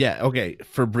 Yeah, okay.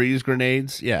 Febreze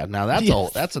grenades. Yeah, now that's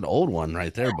old. That's an old one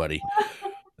right there, buddy.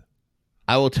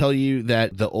 I will tell you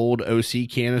that the old OC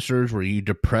canisters where you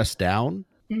depress down,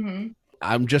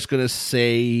 I'm just going to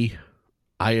say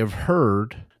I have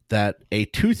heard that a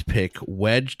toothpick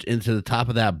wedged into the top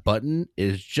of that button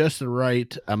is just the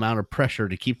right amount of pressure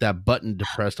to keep that button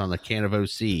depressed on the can of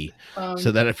OC,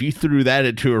 so that if you threw that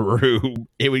into a room,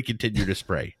 it would continue to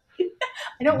spray.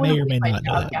 I don't want to leave my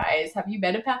job, guys. Have you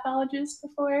been a pathologist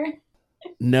before?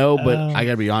 No, but I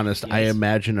gotta be honest. Yes. I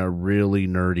imagine a really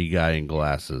nerdy guy in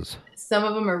glasses. Some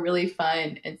of them are really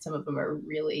fun, and some of them are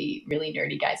really, really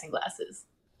nerdy guys in glasses.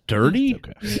 Dirty?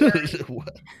 Okay.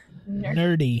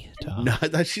 Nerdy, Tom. No, I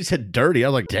thought she said dirty. I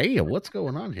was like, damn, what's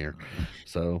going on here?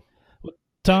 So,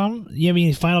 Tom, you have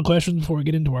any final questions before we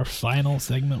get into our final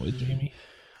segment with Jamie?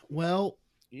 Well,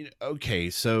 okay.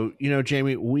 So,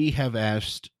 Jamie, we have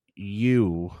asked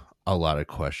you a lot of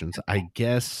questions. I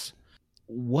guess,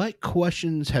 what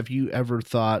questions have you ever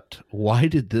thought, why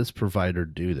did this provider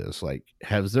do this? Like,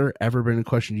 has there ever been a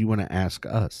question you want to ask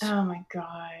us? Oh my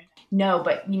God. No,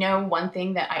 but one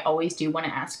thing that I always do want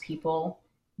to ask people,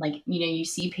 like, you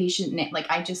see patient like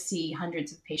I just see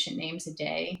hundreds of patient names a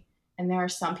day. And there are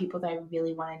some people that I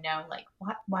really want to know, like,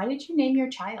 why did you name your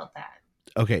child that?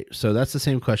 Okay, so that's the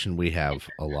same question we have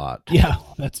a lot. Yeah,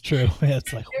 that's true.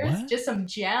 It's like, there's just some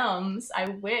gems. I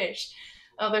wish.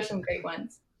 Oh, there's some great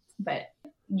ones. But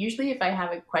usually if I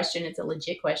have a question, it's a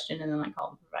legit question, and then I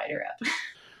call the provider up.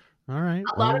 All right.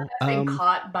 A lot of that's been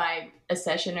caught by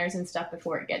accessioners and stuff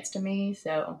before it gets to me.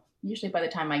 So usually by the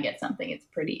time I get something, it's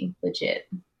pretty legit.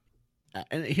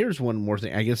 And here's one more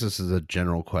thing. I guess this is a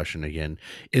general question again.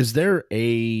 Is there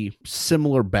a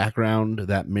similar background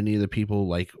that many of the people,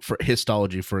 like for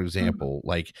histology, for example,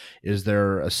 like, is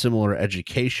there a similar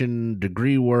education,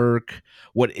 degree work?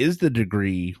 What is the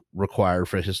degree required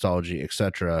for histology,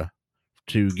 etc.,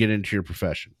 to get into your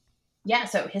profession? Yeah,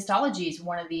 so histology is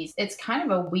one of these. It's kind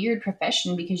of a weird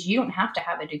profession because you don't have to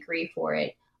have a degree for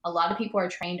it. A lot of people are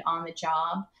trained on the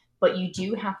job, but you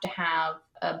do have to have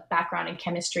a background in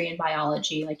chemistry and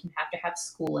biology. Like, you have to have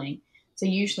schooling. So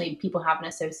usually people have an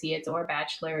associate's or a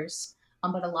bachelor's,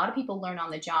 but a lot of people learn on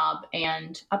the job.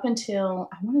 And up until,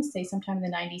 I want to say sometime in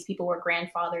the 90s, people were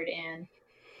grandfathered in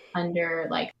under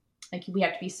like we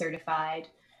have to be certified.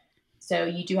 So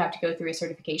you do have to go through a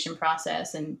certification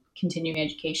process and continuing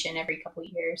education every couple of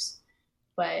years.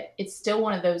 But it's still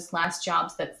one of those last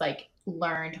jobs that's like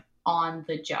learned on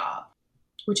the job,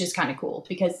 which is kind of cool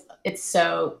because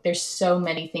there's so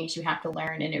many things you have to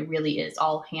learn, and it really is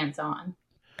all hands-on.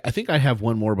 I think I have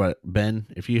one more, but Ben,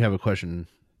 if you have a question.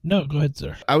 No, go ahead,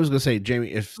 sir. I was going to say,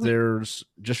 Jamie, if there's,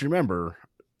 just remember,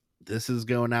 this is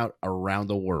going out around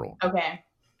the world. Okay.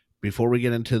 Before we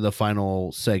get into the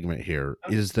final segment here,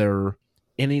 is there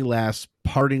any last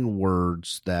parting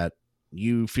words that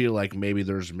you feel like maybe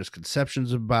there's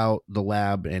misconceptions about the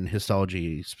lab and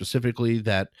histology specifically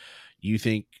that you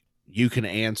think you can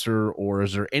answer, or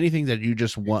is there anything that you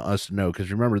just want us to know?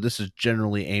 Because remember, this is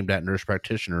generally aimed at nurse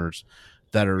practitioners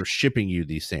that are shipping you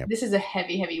these samples. This is a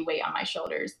heavy, heavy weight on my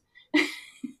shoulders.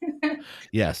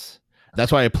 Yes.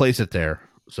 That's why I place it there.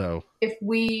 So if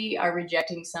we are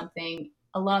rejecting something,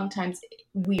 a lot of times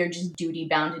we are just duty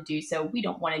bound to do so. We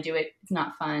don't want to do it. It's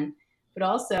not fun. But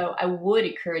also, I would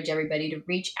encourage everybody to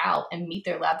reach out and meet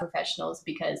their lab professionals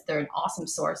because they're an awesome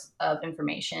source of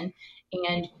information.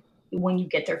 And when you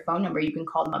get their phone number, you can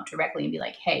call them up directly and be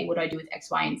like, hey, what do I do with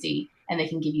X, Y, and Z? And they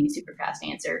can give you a super fast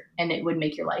answer. And it would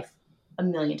make your life a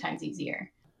million times easier.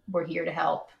 We're here to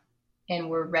help, and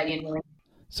we're ready and willing.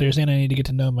 So you're saying I need to get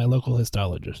to know my local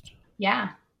histologist?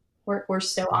 Yeah. We're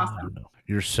so awesome.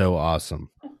 You're so awesome.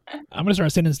 I'm gonna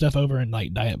start sending stuff over in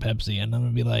like Diet Pepsi, and I'm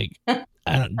gonna be like,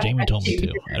 Jamie told me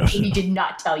to. I don't know. He did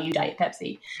not tell you Diet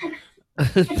Pepsi.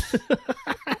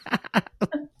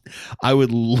 I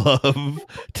would love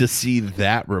to see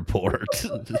that report.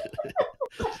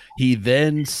 He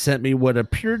then sent me what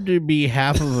appeared to be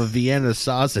half of a Vienna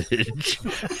sausage.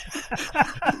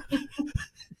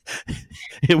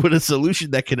 It was a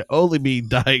solution that can only be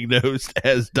diagnosed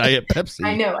as Diet Pepsi.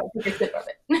 I know. I took a sip of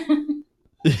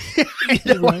it.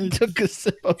 I took a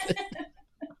sip of it.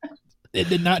 It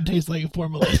did not taste like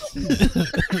formalin.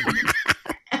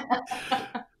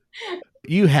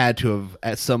 You had to have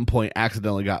at some point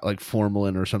accidentally got like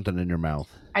formalin or something in your mouth.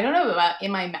 I don't know about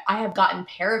I have gotten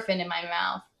paraffin in my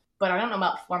mouth, but I don't know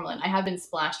about formalin. I have been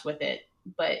splashed with it,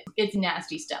 but it's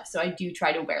nasty stuff. So I do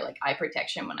try to wear like eye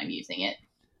protection when I'm using it.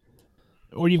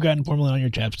 Or you've gotten formalin on your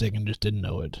chapstick and just didn't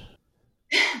know it.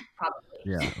 Probably.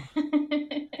 Yeah.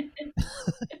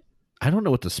 I don't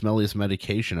know what the smelliest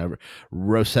medication ever.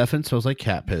 Rocephin smells like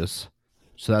cat piss,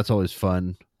 so that's always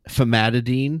fun.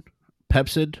 Famotidine,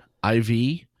 Pepsid,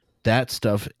 IV, that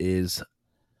stuff is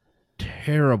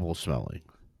terrible smelling.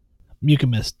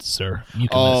 Mucomist, sir. Mucomist.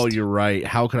 Oh, you're right.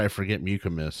 How could I forget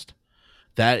Mucomist?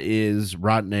 That is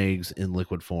rotten eggs in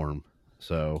liquid form.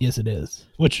 So yes, it is.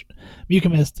 Which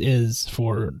Mucomist is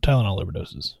for Tylenol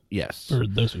overdoses. Yes. For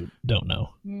those who don't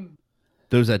know.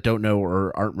 Those that don't know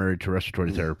or aren't married to a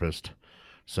respiratory therapist.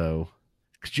 So,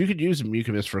 because you could use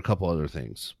Mucomist for a couple other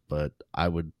things, but I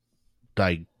would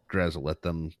digress and let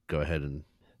them go ahead and.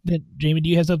 Then, Jamie, do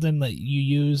you have something that you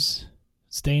use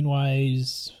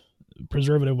stain-wise,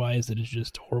 preservative-wise that is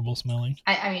just horrible smelling?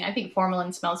 I mean, I think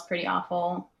formalin smells pretty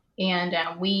awful. And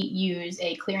we use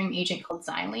a clearing agent called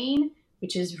xylene,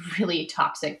 which is really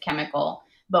toxic chemical,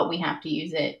 but we have to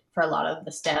use it for a lot of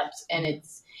the steps. And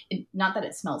it's not that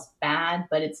it smells bad,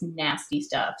 but it's nasty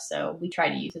stuff. So we try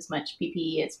to use as much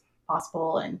PPE as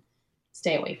possible and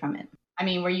stay away from it. I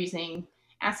mean, we're using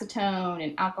acetone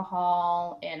and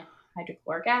alcohol and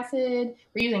hydrochloric acid.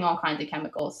 We're using all kinds of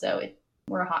chemicals. So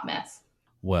we're a hot mess.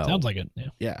 Well, sounds like it.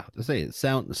 Yeah. To say it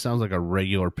sounds like a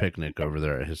regular picnic over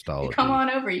there at Histology. Come on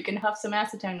over. You can huff some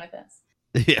acetone with us.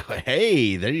 Yeah.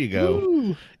 Hey, there you go.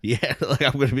 Woo. Yeah. Like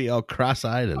I'm going to be all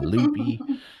cross-eyed and loopy.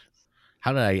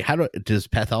 Does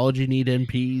pathology need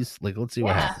NPs? Like, let's see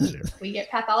what happens here. We get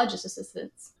pathologist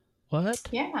assistants. What?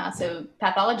 Yeah. So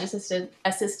pathologist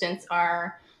assistants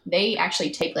they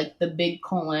actually take like the big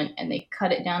colon and they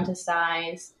cut it down to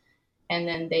size, and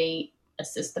then they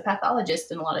assist the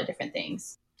pathologist in a lot of different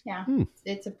things. Yeah.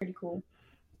 It's a pretty cool.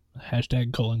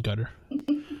 # colon cutter.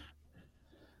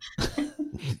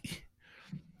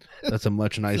 That's a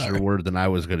much nicer word than I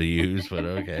was going to use, but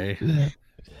okay. Yeah.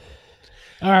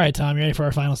 All right, Tom, you ready for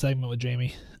our final segment with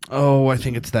Jamie? Oh, I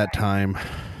think it's that time.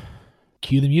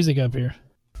 Cue the music up here.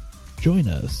 Join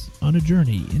us on a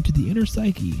journey into the inner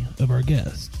psyche of our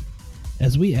guests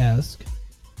as we ask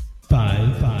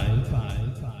five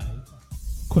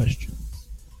questions.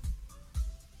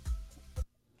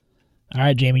 All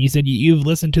right, Jamie, you said you've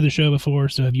listened to the show before,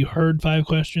 so have you heard 5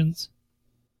 questions?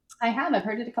 I have. I've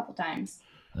heard it a couple times.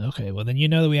 Okay, well, then you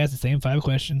know that we ask the same 5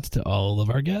 questions to all of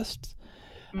our guests.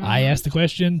 Mm-hmm. I ask the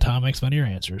question, Tom makes fun of your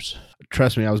answers.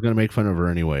 Trust me, I was going to make fun of her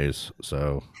anyways,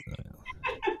 so...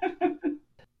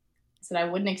 So I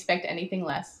wouldn't expect anything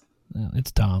less. Well,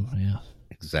 it's Tom, yeah.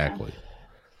 Exactly.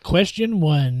 Question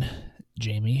 1,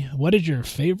 Jamie. What is your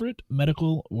favorite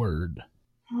medical word?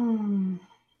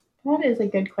 That is a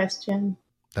good question.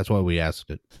 That's why we asked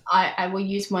it. I will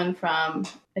use one from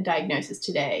a diagnosis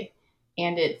today,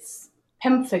 and it's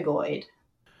pemphigoid.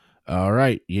 All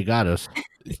right, you got us.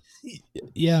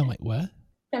 Yeah, I'm like, what?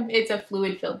 It's a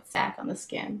fluid-filled sac on the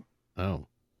skin. Oh.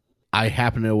 I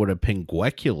happen to know what a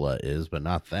pinguecula is, but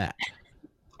not that.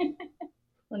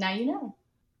 Well, now you know.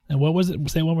 And what was it?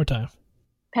 Say it one more time.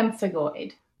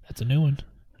 Pemphigoid. That's a new one.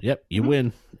 Yep, you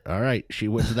win. All right, she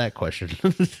wins that question.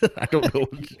 I don't know.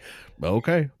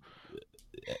 Okay.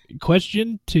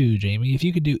 Question 2, Jamie. If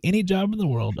you could do any job in the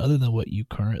world other than what you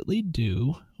currently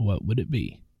do, what would it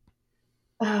be?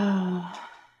 I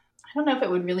don't know if it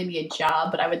would really be a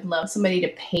job, but I would love somebody to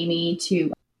pay me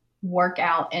to work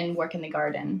out and work in the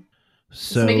garden.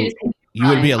 So you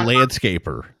would be a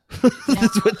landscaper.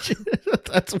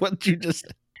 That's what you just...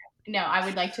 No, I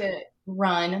would like to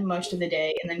run most of the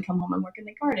day and then come home and work in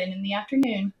the garden in the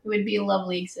afternoon. It would be a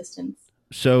lovely existence.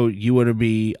 So you want to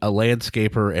be a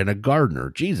landscaper and a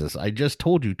gardener. Jesus, I just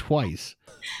told you twice.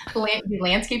 Do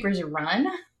landscapers run?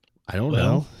 I don't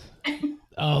know.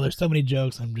 Oh, there's so many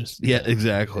jokes. I'm just... Yeah,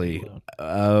 exactly.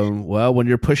 Well, when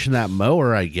you're pushing that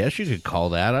mower, I guess you could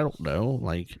call that. I don't know.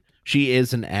 Like, she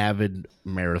is an avid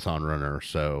marathon runner,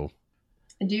 so...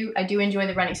 I do enjoy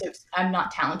the running, so I'm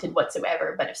not talented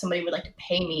whatsoever, but if somebody would like to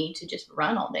pay me to just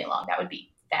run all day long, that would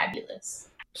be fabulous.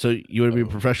 So you would be a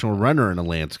professional runner and a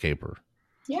landscaper?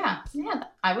 Yeah,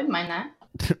 I wouldn't mind that.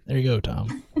 There you go,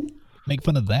 Tom. Make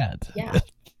fun of that. Yeah.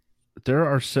 There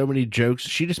are so many jokes.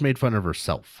 She just made fun of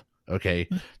herself. Okay.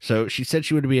 So she said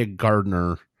she would be a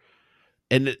gardener,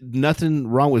 and nothing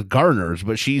wrong with gardeners,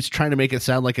 but she's trying to make it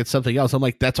sound like it's something else. I'm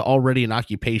like, that's already an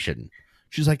occupation.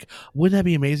 She's like, wouldn't that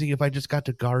be amazing if I just got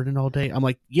to garden all day? I'm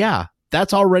like, yeah,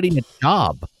 that's already a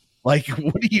job. Like,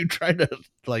 what are you trying to,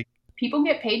 like? People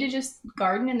get paid to just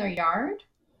garden in their yard?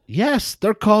 Yes,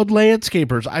 they're called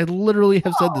landscapers. I literally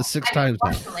have said this 6 times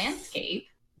now. The landscape.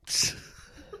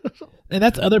 And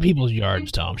that's other people's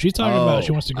yards, Tom. She's talking about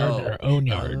she wants to garden in her own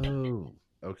yard. Oh,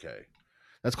 okay.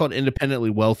 That's called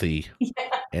independently wealthy. Yeah.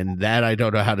 And that I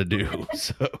don't know how to do.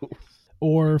 So,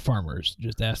 or farmers.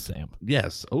 Just ask Sam.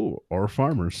 Yes. Oh, or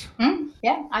farmers.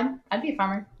 Yeah, I'd be a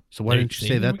farmer. So why didn't you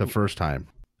say that the first time?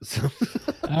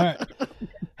 All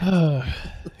right.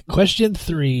 Question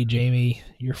 3, Jamie.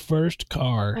 Your first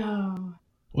car. Oh.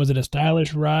 Was it a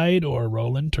stylish ride or a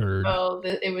rolling turd? Oh,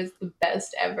 it was the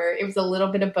best ever. It was a little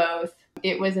bit of both.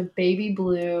 It was a baby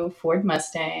blue Ford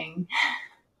Mustang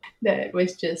that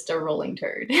was just a rolling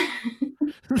turd.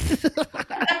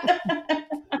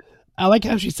 I like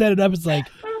how she set it up. It's like,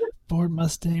 Ford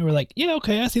Mustang. We're like, yeah,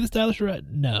 okay, I see the stylish ride.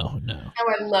 No.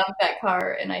 Oh, I loved that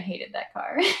car, and I hated that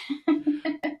car.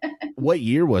 What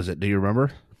year was it? Do you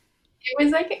remember?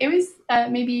 It was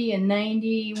maybe a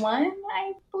 91,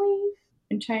 I believe.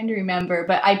 I'm trying to remember,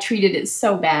 but I treated it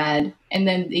so bad, and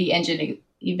then the engine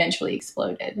eventually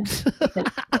exploded.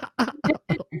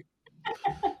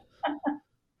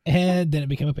 And then it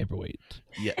became a paperweight.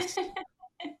 Yes.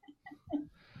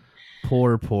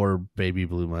 Poor baby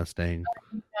blue Mustang.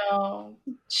 No,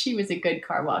 she was a good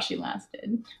car while she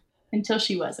lasted, until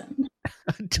she wasn't.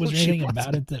 Was there anything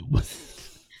about it that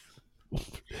was?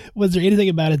 Was there anything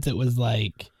about it that was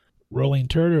like rolling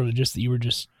turd, or was just that you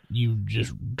just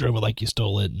drove it like you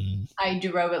stole it? And I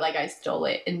drove it like I stole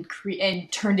it and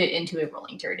turned it into a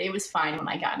rolling turd. It was fine when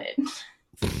I got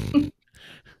it.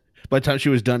 By the time she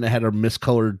was done, it had a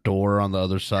miscolored door on the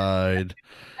other side.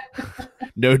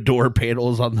 No door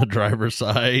panels on the driver's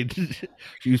side.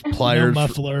 She used pliers. No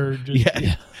muffler.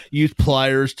 Used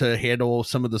pliers to handle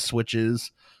some of the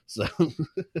switches. So.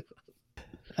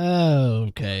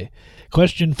 Okay.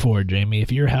 Question 4, Jamie.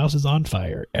 If your house is on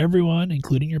fire, everyone,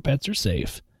 including your pets, are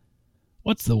safe.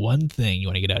 What's the one thing you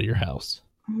want to get out of your house?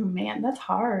 Oh, man, that's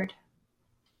hard.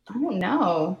 I don't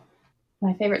know.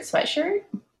 My favorite sweatshirt?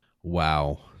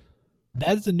 Wow.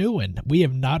 That's a new one. We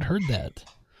have not heard that.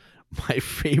 My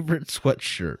favorite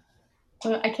sweatshirt.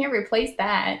 Well, I can't replace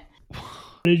that.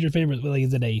 What is your favorite? Like,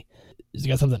 is it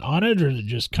got something on it, or is it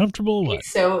just comfortable? What?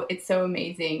 It's so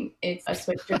amazing. It's a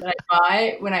sweatshirt that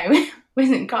I bought when I was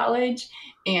in college,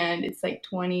 and it's like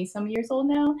 20 some years old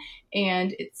now,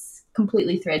 and it's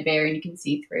completely threadbare, and you can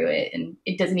see through it, and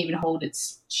it doesn't even hold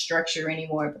its structure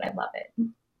anymore, but I love it.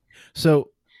 So,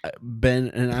 Ben,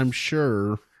 and I'm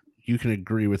sure you can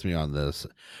agree with me on this.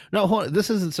 No, hold on. This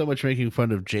isn't so much making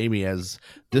fun of Jamie as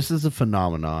this is a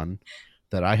phenomenon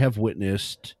that I have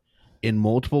witnessed in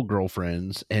multiple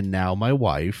girlfriends and now my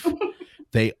wife.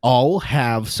 They all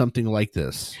have something like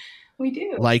this. We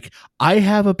do. Like, I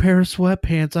have a pair of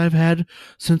sweatpants I've had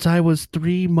since I was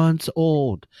 3 months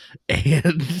old.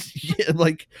 And yeah,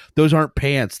 like, those aren't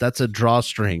pants. That's a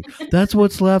drawstring. That's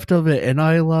what's left of it. And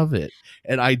I love it.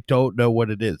 And I don't know what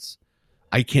it is.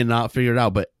 I cannot figure it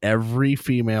out. But every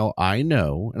female I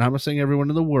know, and I'm not saying everyone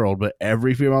in the world, but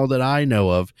every female that I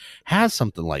know of has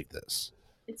something like this.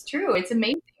 It's true. It's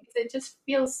amazing. It just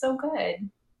feels so good.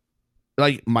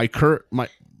 Like my current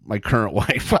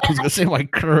wife. I was gonna say my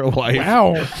current wife.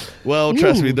 Wow. Well,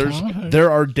 trust me, there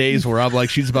are days where I'm like,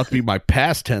 she's about to be my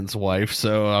past tense wife,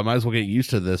 so I might as well get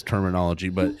used to this terminology.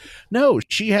 But no,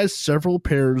 she has several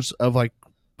pairs of like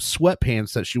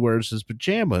sweatpants that she wears as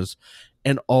pajamas,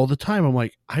 and all the time I'm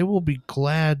like, I will be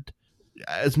glad.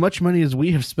 As much money as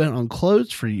we have spent on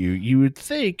clothes for you, you would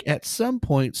think at some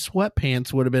point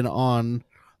sweatpants would have been on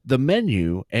the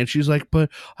menu. And she's like, but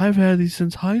I've had these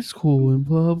since high school and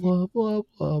blah blah blah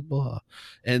blah blah.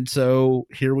 And so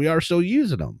here we are still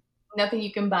using them. Nothing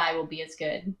you can buy will be as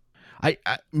good. I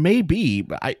maybe,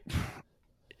 but I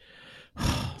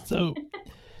So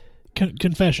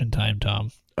confession time,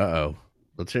 Tom. Uh-oh,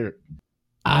 let's hear it.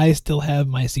 I still have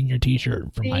my senior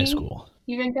t-shirt from high school.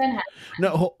 Even Ben has.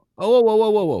 No,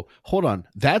 whoa. Hold on.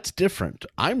 That's different.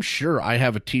 I'm sure I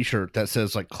have a t-shirt that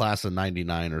says like class of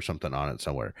 99 or something on it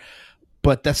somewhere.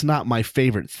 But that's not my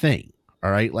favorite thing.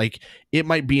 All right. Like, it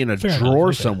might be in a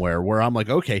drawer somewhere where I'm like,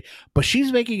 okay, but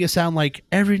she's making it sound like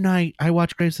every night I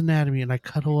watch Grey's Anatomy and I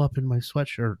cuddle up in my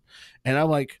sweatshirt. And I'm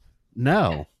like,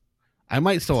 no, I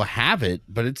might still have it,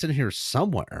 but it's in here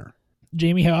somewhere.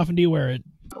 Jamie, how often do you wear it?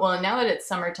 Well, now that it's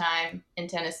summertime in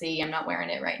Tennessee, I'm not wearing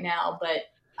it right now, but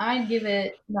I'd give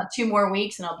it about 2 more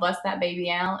weeks and I'll bust that baby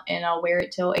out and I'll wear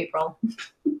it till April.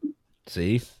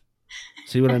 See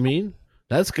what I mean?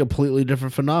 That's a completely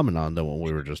different phenomenon than what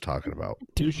we were just talking about.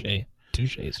 Touche.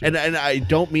 And I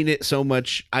don't mean it so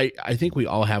much. I think we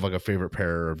all have like a favorite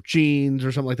pair of jeans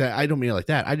or something like that. I don't mean it like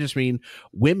that. I just mean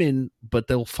women, but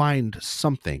they'll find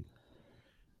something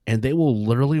and they will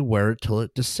literally wear it till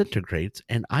it disintegrates.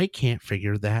 And I can't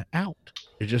figure that out.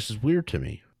 It just is weird to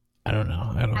me. I don't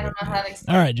know. I don't know how to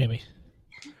explain. All right, Jamie.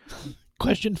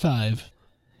 Question 5.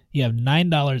 You have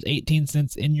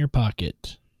 $9.18 in your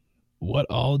pocket. What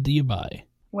all do you buy?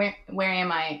 Where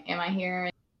am I? Am I here?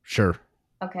 Sure.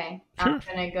 Okay. Sure. I'm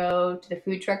going to go to the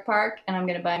food truck park and I'm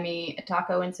going to buy me a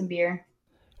taco and some beer.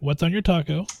 What's on your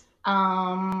taco?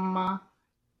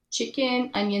 Chicken,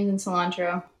 onions, and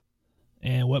cilantro.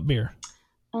 And what beer?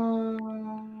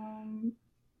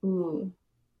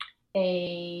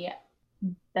 A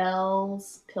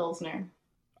Bell's Pilsner.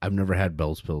 I've never had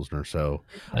Bell's Pilsner, so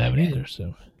I haven't either.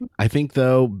 So I think,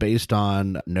 though, based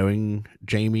on knowing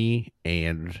Jamie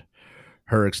and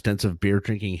her extensive beer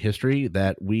drinking history,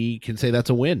 that we can say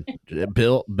that's a win.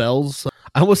 Bell's,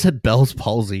 I almost said Bell's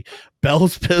palsy.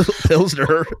 Bell's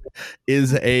Pilsner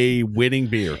is a winning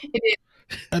beer. It is.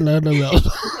 I love Bell's. It's a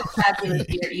fabulous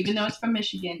beer. Even though it's from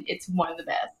Michigan, it's one of the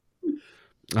best.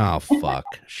 Oh, fuck.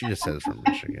 She just said it's from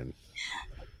Michigan.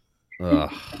 Ugh.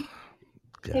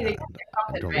 God.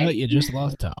 You just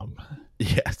lost Tom.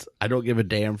 Yes, I don't give a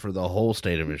damn for the whole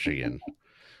state of Michigan.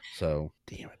 So,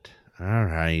 damn it. All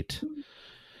right.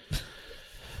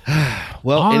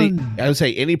 Well, I would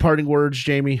say any parting words,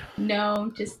 Jamie?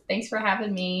 No, just thanks for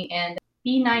having me and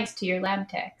be nice to your lab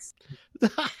techs.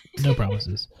 No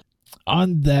promises.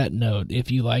 On that note, if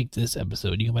you liked this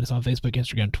episode, you can find us on Facebook,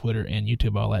 Instagram, Twitter, and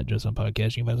YouTube, all at Just Some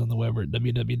Podcast. You can find us on the web at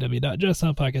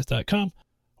www.justsomepodcast.com,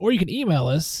 or you can email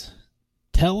us.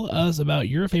 Tell us about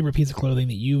your favorite piece of clothing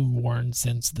that you've worn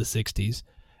since the 60s.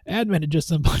 Admin at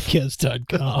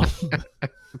justsomepodcast.com.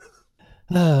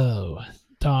 Oh,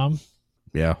 Tom.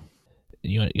 Yeah.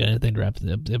 You got anything to wrap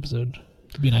up the episode?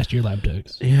 To be nice to your lab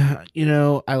techs. Yeah,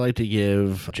 I like to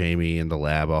give Jamie and the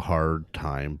lab a hard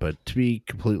time, but to be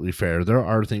completely fair, there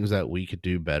are things that we could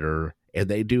do better, and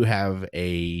they do have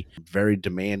a very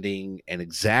demanding and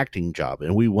exacting job,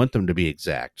 and we want them to be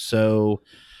exact. So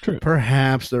True.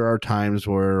 Perhaps there are times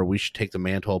where we should take the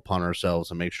mantle upon ourselves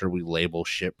and make sure we label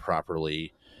shit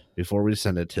properly before we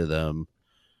send it to them.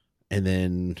 and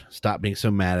then stop being so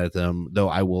mad at them. Though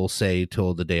I will say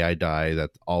till the day I die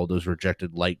that all those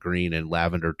rejected light green and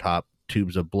lavender top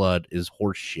tubes of blood is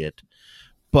horse shit.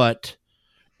 But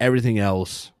everything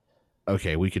else,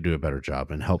 okay, we could do a better job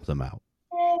and help them out.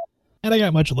 And I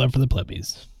got much love for the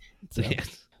plebeies. So,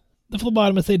 yes. The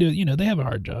phlebotomists, they do, they have a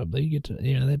hard job. They get to,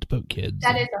 they have to poke kids.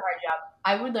 That is a hard job.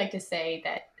 I would like to say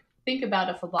that think about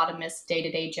a phlebotomist's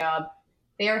day-to-day job.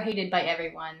 They are hated by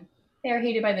everyone. They are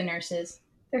hated by the nurses.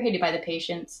 They're hated by the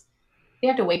patients. They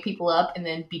have to wake people up and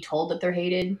then be told that they're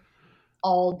hated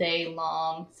all day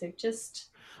long. So just...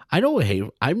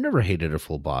 I've never hated a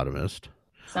phlebotomist.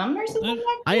 Some nurses are like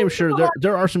I am sure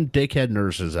there are some dickhead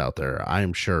nurses out there. I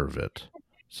am sure of it.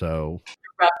 So...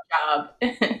 rough job.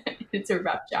 It's a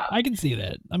rough job. I can see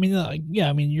that. I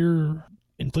mean, you're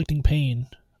inflicting pain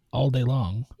all day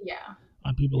long. Yeah.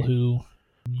 On people who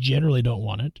generally don't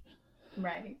want it.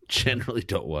 Right. Generally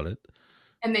don't want it.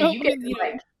 And then you get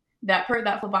like that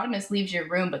phlebotomist leaves your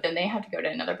room, but then they have to go to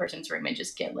another person's room and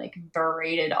just get like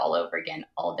berated all over again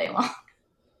all day long.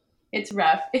 It's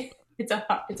rough. It's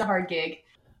a hard gig.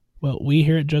 Well, we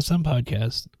here at Just Some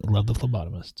Podcast love the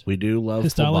phlebotomist. We do love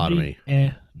histology,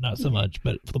 phlebotomy. Not so much,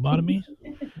 but phlebotomy.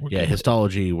 Yeah,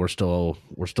 histology. We're still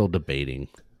debating.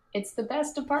 It's the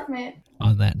best department.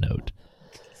 On that note,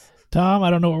 Tom,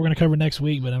 I don't know what we're going to cover next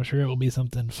week, but I'm sure it will be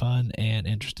something fun and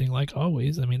interesting, like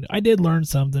always. I mean, I did learn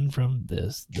something from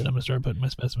this that I'm going to start putting my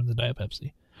specimens in Diet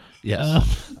Pepsi.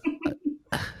 Yes.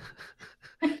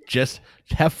 Just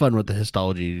have fun with the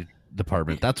histology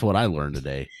department. That's what I learned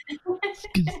today.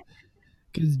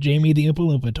 Because Jamie the Oompa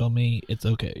Loompa told me it's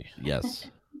okay. Yes.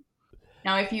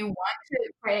 Now, if you want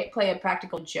to play a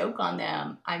practical joke on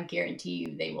them, I guarantee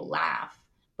you they will laugh.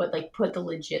 But like, put the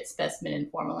legit specimen in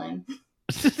formalin.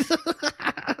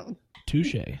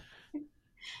 Touche.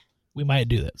 We might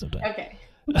do that sometime. Okay.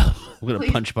 We're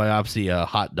gonna punch biopsy a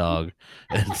hot dog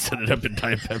and set it up in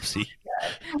Diet Pepsi.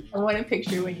 I want a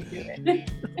picture when you do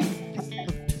it.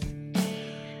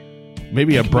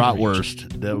 Maybe a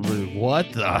bratwurst.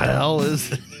 What the hell is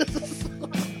this?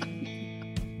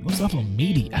 What's awful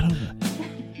meaty? I don't know.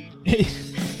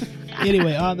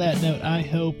 Anyway, on that note, I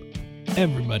hope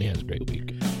everybody has a great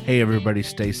week. Hey, everybody,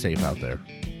 stay safe out there.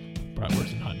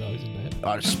 Bratwurst and hot dogs in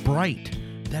that. Sprite.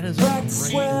 That is a great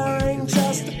swearing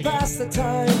just to pass the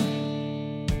time.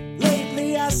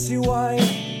 Lately I see why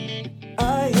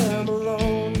I am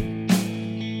alone.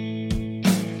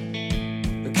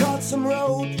 I caught some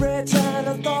road rage and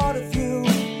I thought of you,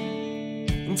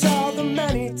 and all the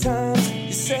many times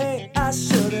you say I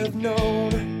should have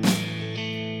known.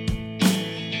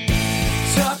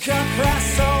 Took a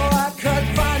press so I could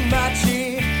find my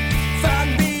G,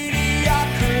 find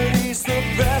mediocrity's the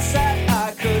best that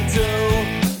I could do.